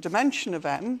n is the dimension of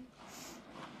m.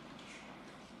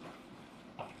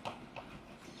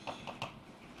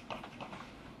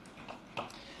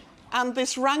 And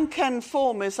this rank n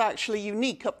form is actually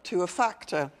unique up to a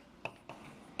factor.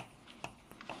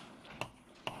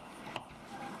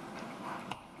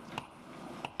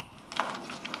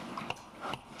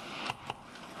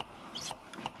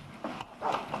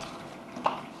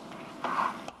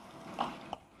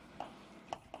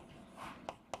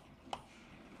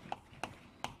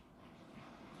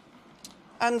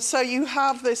 And so you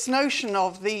have this notion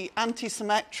of the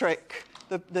antisymmetric,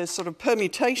 the sort of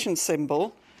permutation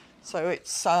symbol. So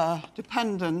it's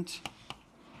dependent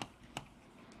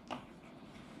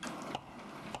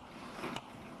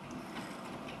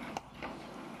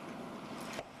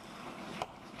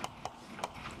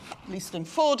at least in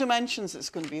 4 dimensions.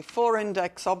 It's going to be a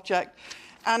 4-index object.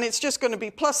 And it's just going to be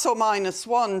plus or minus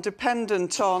 1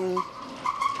 dependent on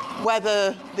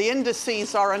whether the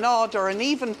indices are an odd or an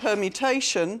even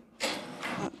permutation,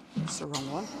 that's the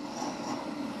wrong one,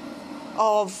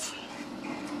 of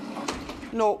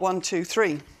 0, 1, 2,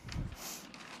 3.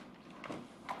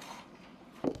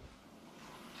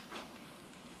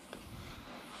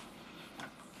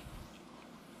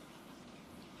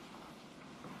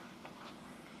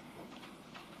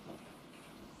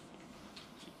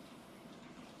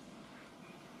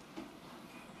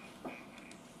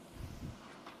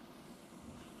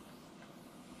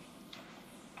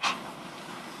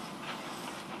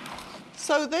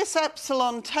 So this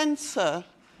epsilon tensor,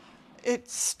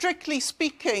 it's strictly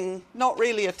speaking, not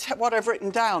really what I've written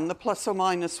down, the plus or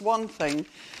minus 1 thing,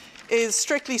 is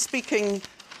strictly speaking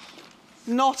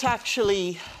not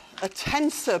actually a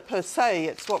tensor per se.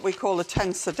 It's what we call a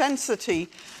tensor density,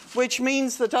 which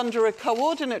means that under a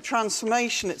coordinate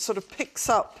transformation, it sort of picks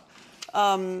up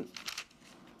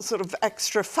sort of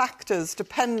extra factors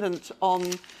dependent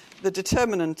on the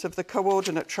determinant of the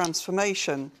coordinate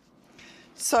transformation.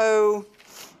 So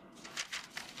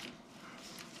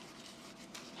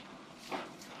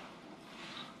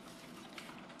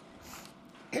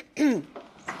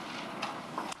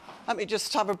let me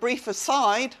just have a brief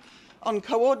aside on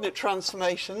coordinate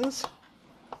transformations.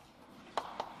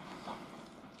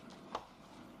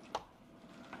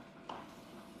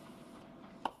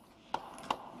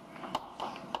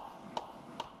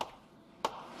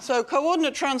 So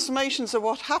coordinate transformations are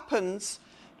what happens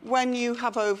when you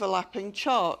have overlapping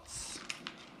charts.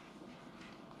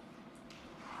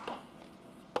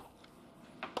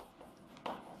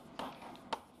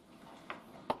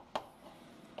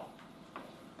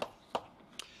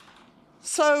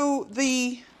 So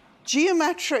the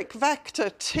geometric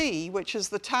vector t, which is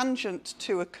the tangent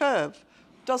to a curve,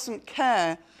 doesn't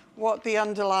care what the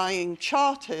underlying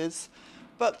chart is,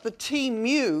 but the t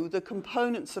mu, the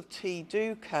components of t,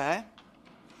 do care.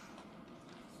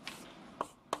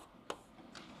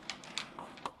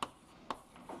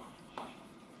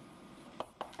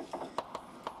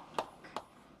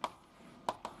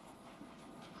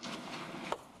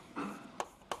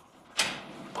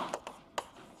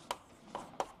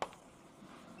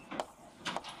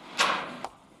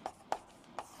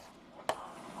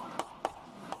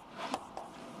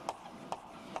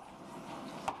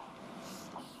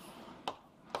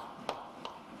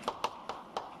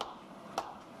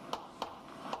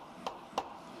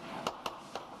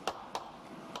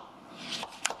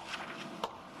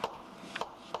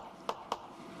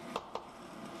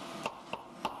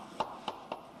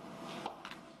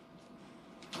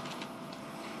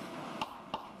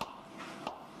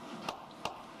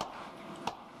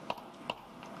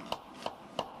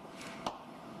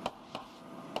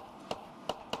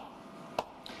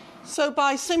 So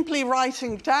by simply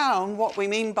writing down what we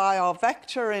mean by our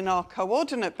vector in our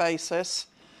coordinate basis,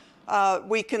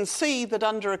 we can see that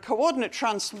under a coordinate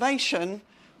transformation,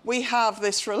 we have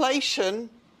this relation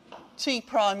t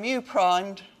prime mu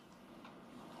primed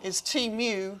is t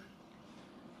mu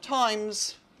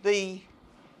times the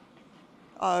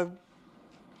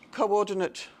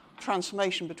coordinate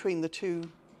transformation between the two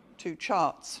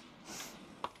charts.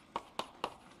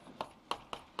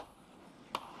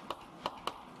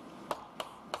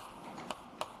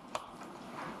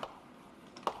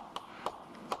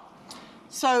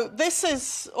 So this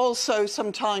is also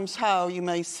sometimes how you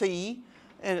may see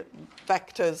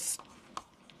vectors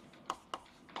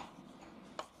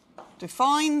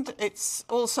defined. It's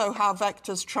also how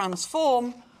vectors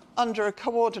transform under a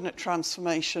coordinate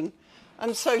transformation.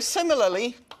 And so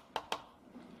similarly,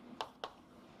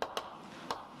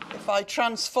 if I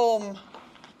transform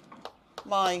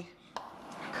my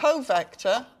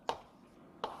covector,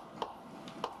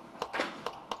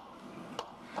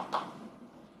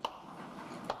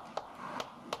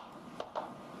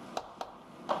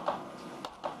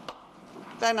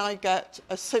 then I get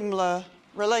a similar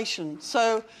relation.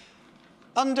 So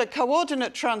Under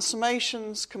coordinate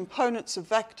transformations, components of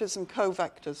vectors and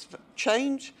covectors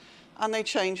change, and they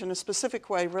change in a specific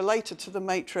way related to the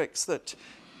matrix that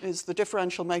is the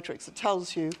differential matrix that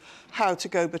tells you how to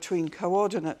go between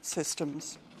coordinate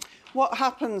systems. What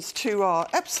happens to our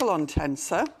epsilon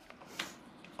tensor?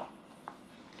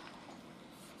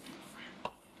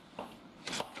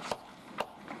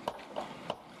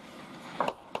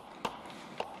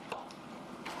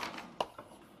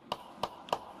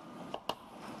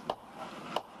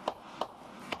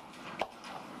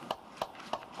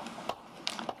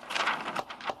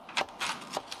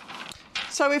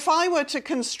 So if I were to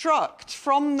construct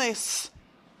from this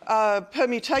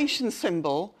permutation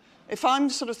symbol, if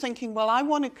I'm sort of thinking, well, I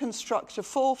want to construct a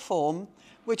four-form,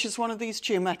 which is one of these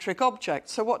geometric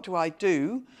objects. So what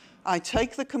do? I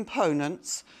take the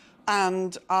components,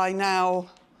 and I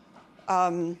now,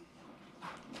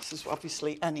 this is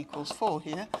obviously n equals 4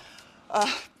 here.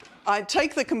 I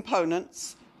take the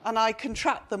components, and I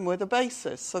contract them with a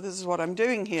basis. So this is what I'm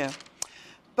doing here.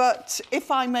 But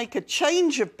if I make a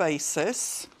change of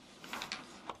basis,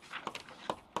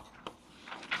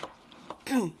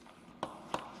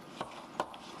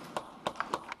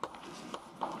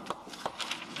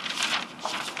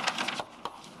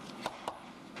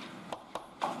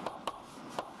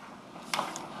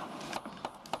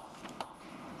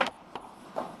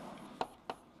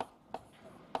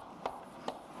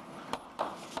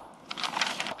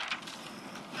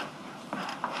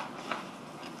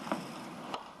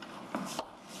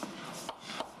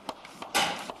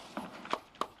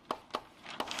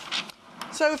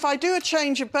 so if I do a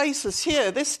change of basis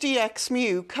here, this dx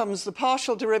mu comes the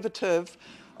partial derivative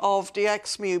of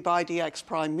dx mu by dx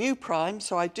prime mu prime.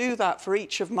 So I do that for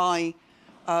each of my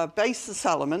basis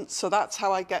elements. So that's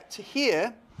how I get to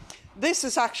here. This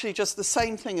is actually just the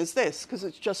same thing as this, because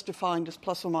it's just defined as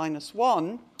plus or minus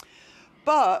 1.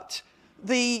 But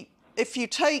if you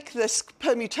take this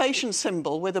permutation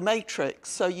symbol with a matrix,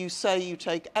 so you say you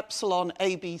take epsilon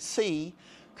ABC,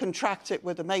 contract it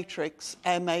with a matrix,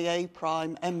 MAA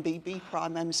prime, MBB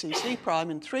prime, MCC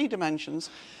prime in 3 dimensions,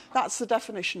 that's the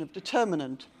definition of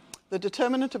determinant. The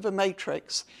determinant of a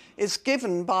matrix is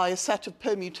given by a set of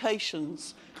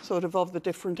permutations sort of the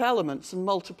different elements and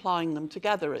multiplying them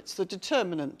together. It's the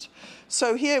determinant.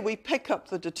 So here we pick up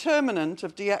the determinant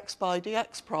of dx by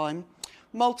dx prime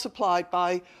multiplied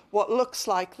by what looks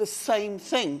like the same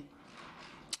thing.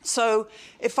 So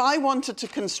if I wanted to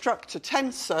construct a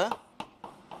tensor,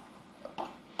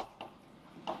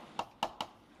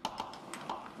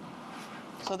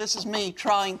 so this is me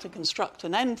trying to construct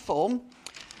an n-form,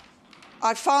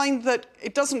 I find that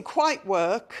it doesn't quite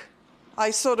work.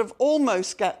 I sort of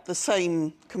almost get the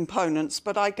same components,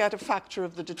 but I get a factor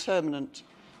of the determinant.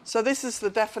 So this is the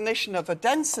definition of a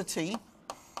density,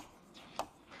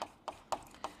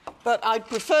 but I'd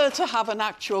prefer to have an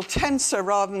actual tensor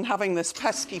rather than having this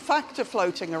pesky factor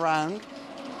floating around.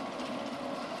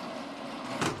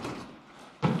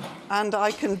 And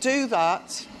I can do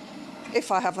that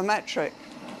if I have a metric.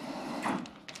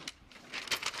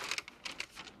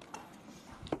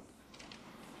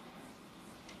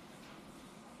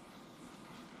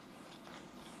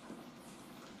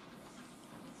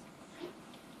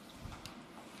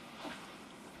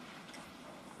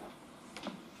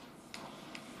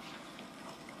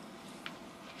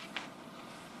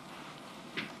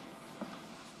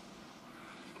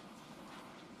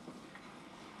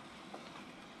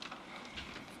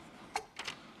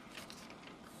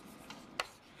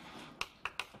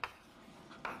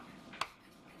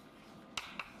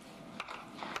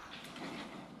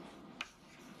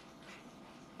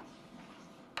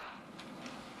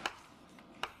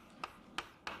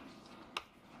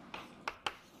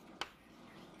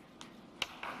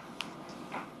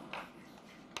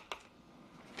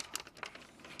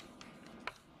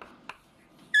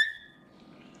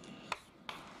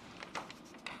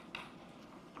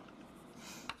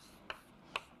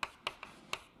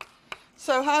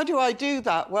 So how do I do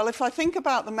that? Well, if I think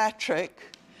about the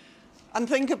metric and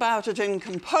think about it in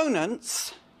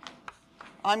components,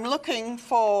 I'm looking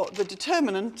for the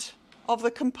determinant of the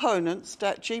components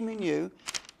det g mu nu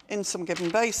in some given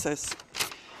basis.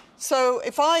 So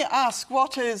if I ask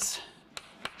what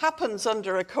happens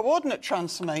under a coordinate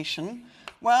transformation,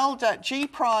 well, det g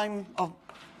prime of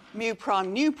mu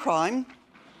prime nu prime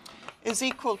is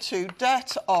equal to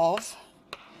det of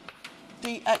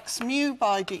dx mu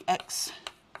by dx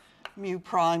mu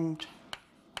primed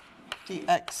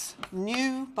dx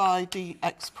nu by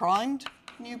dx primed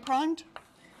nu primed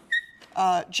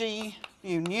g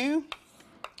mu nu,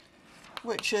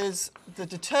 which is the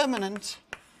determinant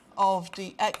of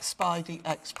dx by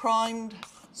dx primed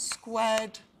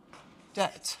squared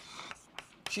det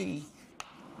G.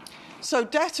 So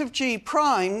det of G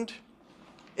primed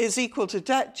is equal to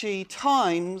det G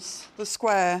times the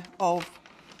square of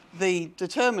the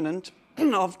determinant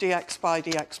of dx by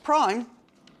dx prime.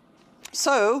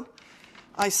 So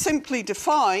I simply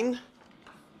define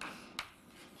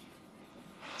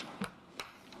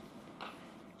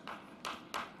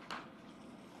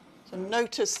so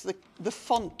notice the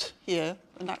font here,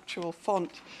 an actual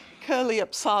font. Curly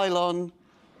epsilon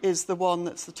is the one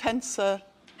that's the tensor.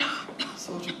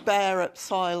 Sort of bare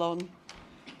epsilon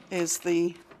is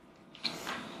the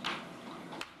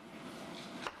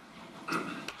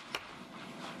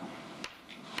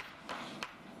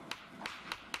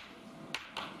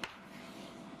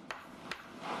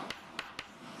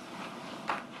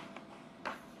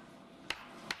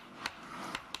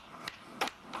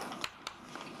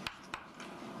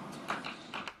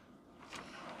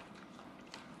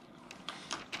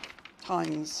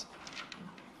times.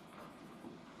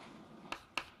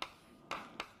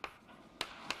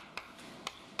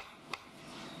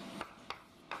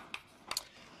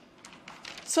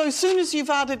 So as soon as you've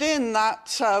added in that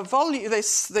volume,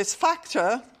 this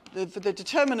factor, the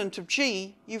determinant of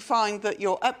G, you find that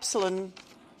your epsilon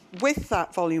with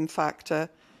that volume factor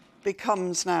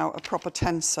becomes now a proper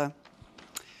tensor.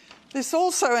 This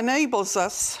also enables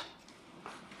us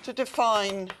to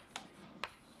define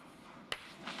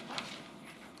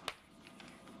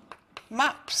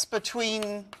maps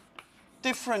between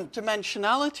different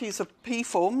dimensionalities of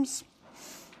p-forms,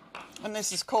 and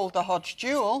this is called the Hodge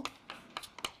dual.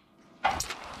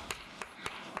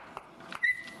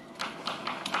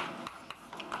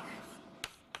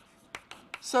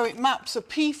 So it maps a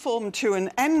p-form to an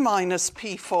n-minus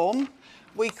p-form.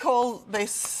 We call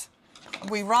this,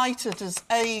 we write it as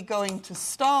A going to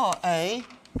star A,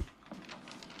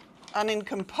 and in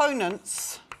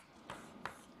components,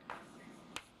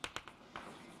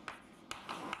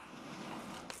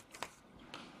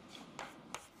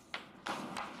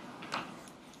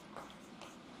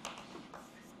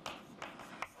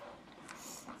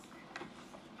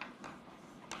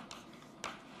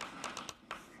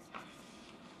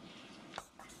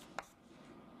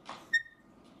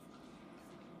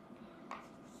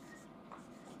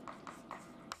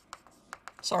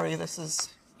 sorry, this is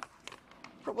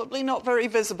probably not very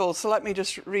visible, so let me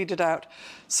just read it out.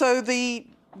 So the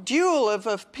dual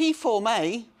of p form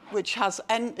A, which has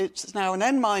n, it's now an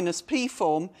n minus p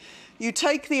form, you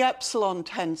take the epsilon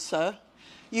tensor,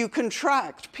 you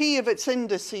contract p of its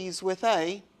indices with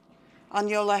A, and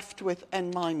you're left with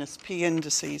n minus p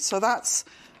indices. So that's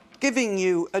giving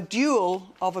you a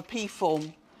dual of a p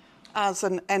form as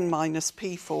an n minus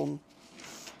p form.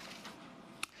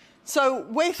 So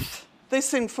with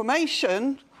this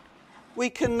information, we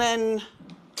can then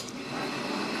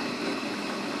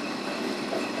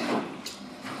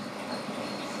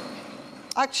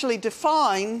actually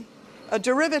define a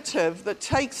derivative that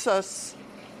takes us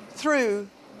through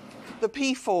the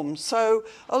p-forms. So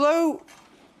although,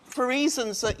 for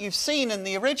reasons that you've seen in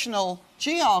the original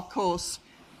GR course,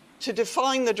 to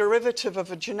define the derivative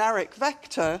of a generic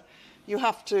vector, you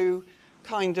have to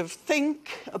kind of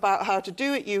think about how to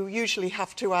do it. You usually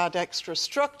have to add extra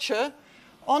structure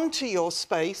onto your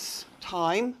space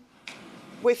time.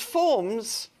 With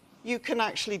forms, you can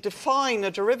actually define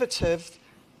a derivative,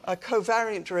 a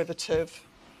covariant derivative,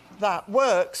 that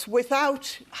works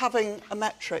without having a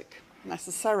metric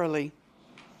necessarily.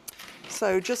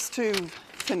 So just to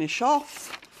finish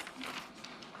off,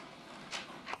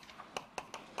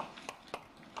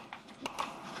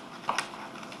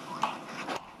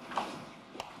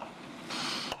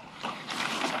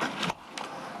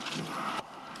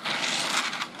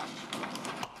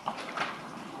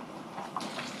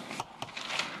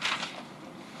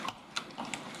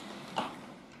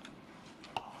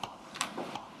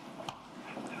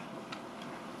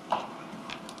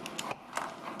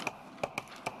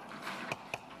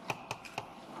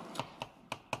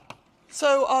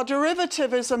 so our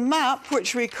derivative is a map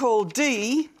which we call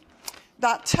D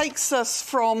that takes us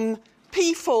from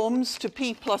P forms to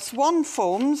P plus 1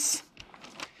 forms,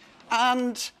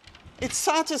 and it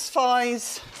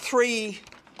satisfies 3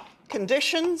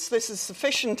 conditions. This is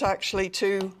sufficient actually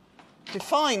to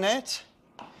define it.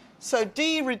 So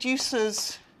D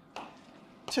reduces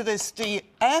to this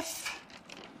df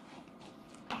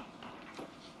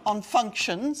on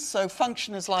functions. So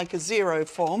function is like a 0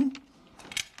 form.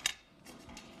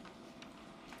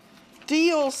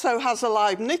 D also has a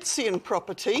Leibnizian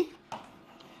property.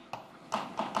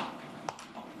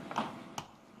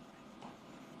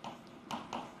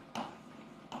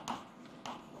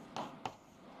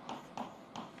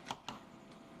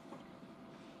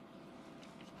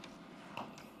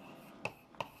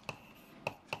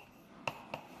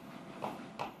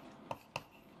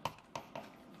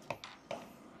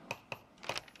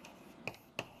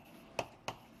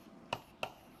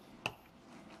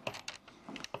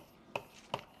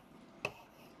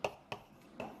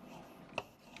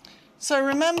 So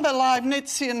remember,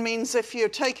 Leibnizian means if you're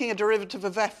taking a derivative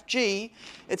of fg,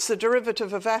 it's the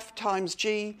derivative of f times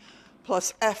g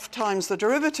plus f times the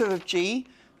derivative of g.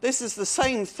 This is the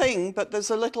same thing, but there's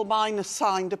a little minus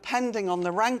sign depending on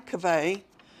the rank of A.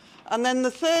 And then the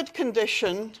third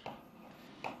condition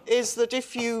is that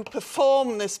if you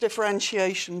perform this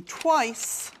differentiation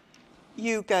twice,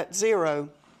 you get 0.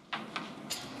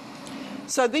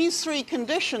 So these three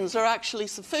conditions are actually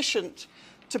sufficient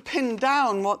to pin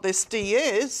down what this d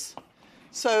is.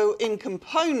 So in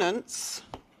components,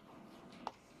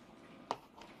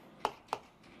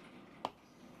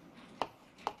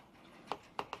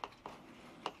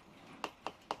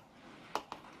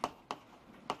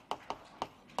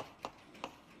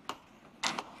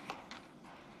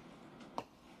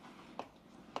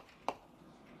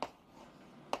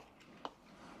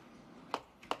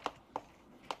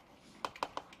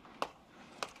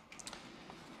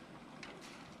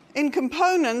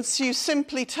 you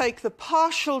simply take the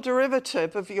partial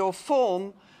derivative of your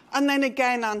form and then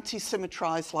again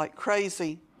anti-symmetrize like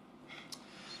crazy.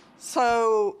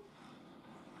 So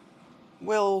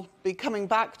we'll be coming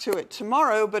back to it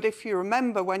tomorrow, but if you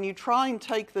remember, when you try and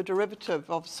take the derivative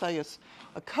of, say,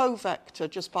 a covector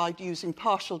just by using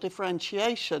partial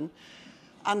differentiation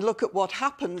and look at what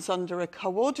happens under a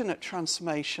coordinate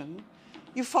transformation,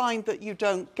 you find that you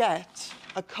don't get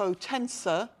a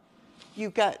cotensor. You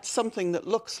get something that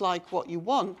looks like what you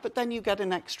want, but then you get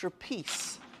an extra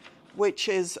piece, which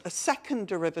is a second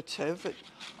derivative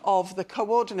of the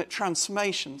coordinate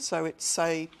transformation. So it's,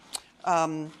 say,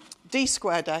 d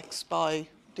squared x by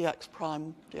dx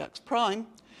prime,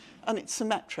 and it's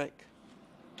symmetric.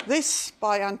 This,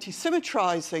 by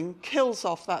anti-symmetrizing, kills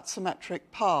off that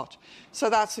symmetric part. So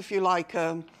that's, if you like,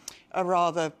 a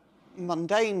rather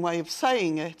mundane way of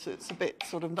saying it. It's a bit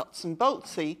sort of nuts and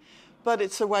boltsy, but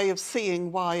it's a way of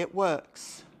seeing why it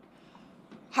works.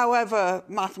 However,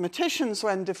 mathematicians,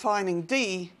 when defining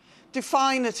D,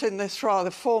 define it in this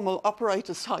rather formal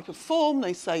operators type of form.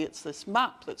 They say it's this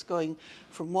map that's going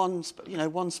from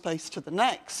one space to the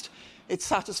next. It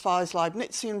satisfies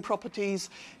Leibnizian properties.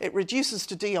 It reduces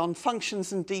to D on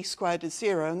functions, and D squared is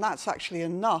 0. And that's actually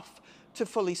enough to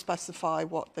fully specify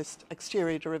what this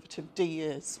exterior derivative D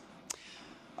is.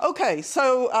 OK,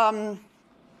 so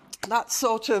that's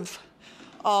sort of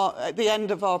at the end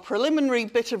of our preliminary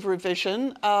bit of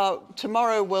revision.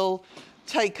 Tomorrow we'll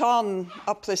take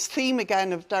up this theme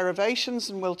again of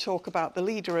derivations, and we'll talk about the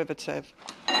Lie derivative.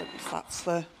 That's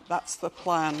the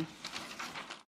plan.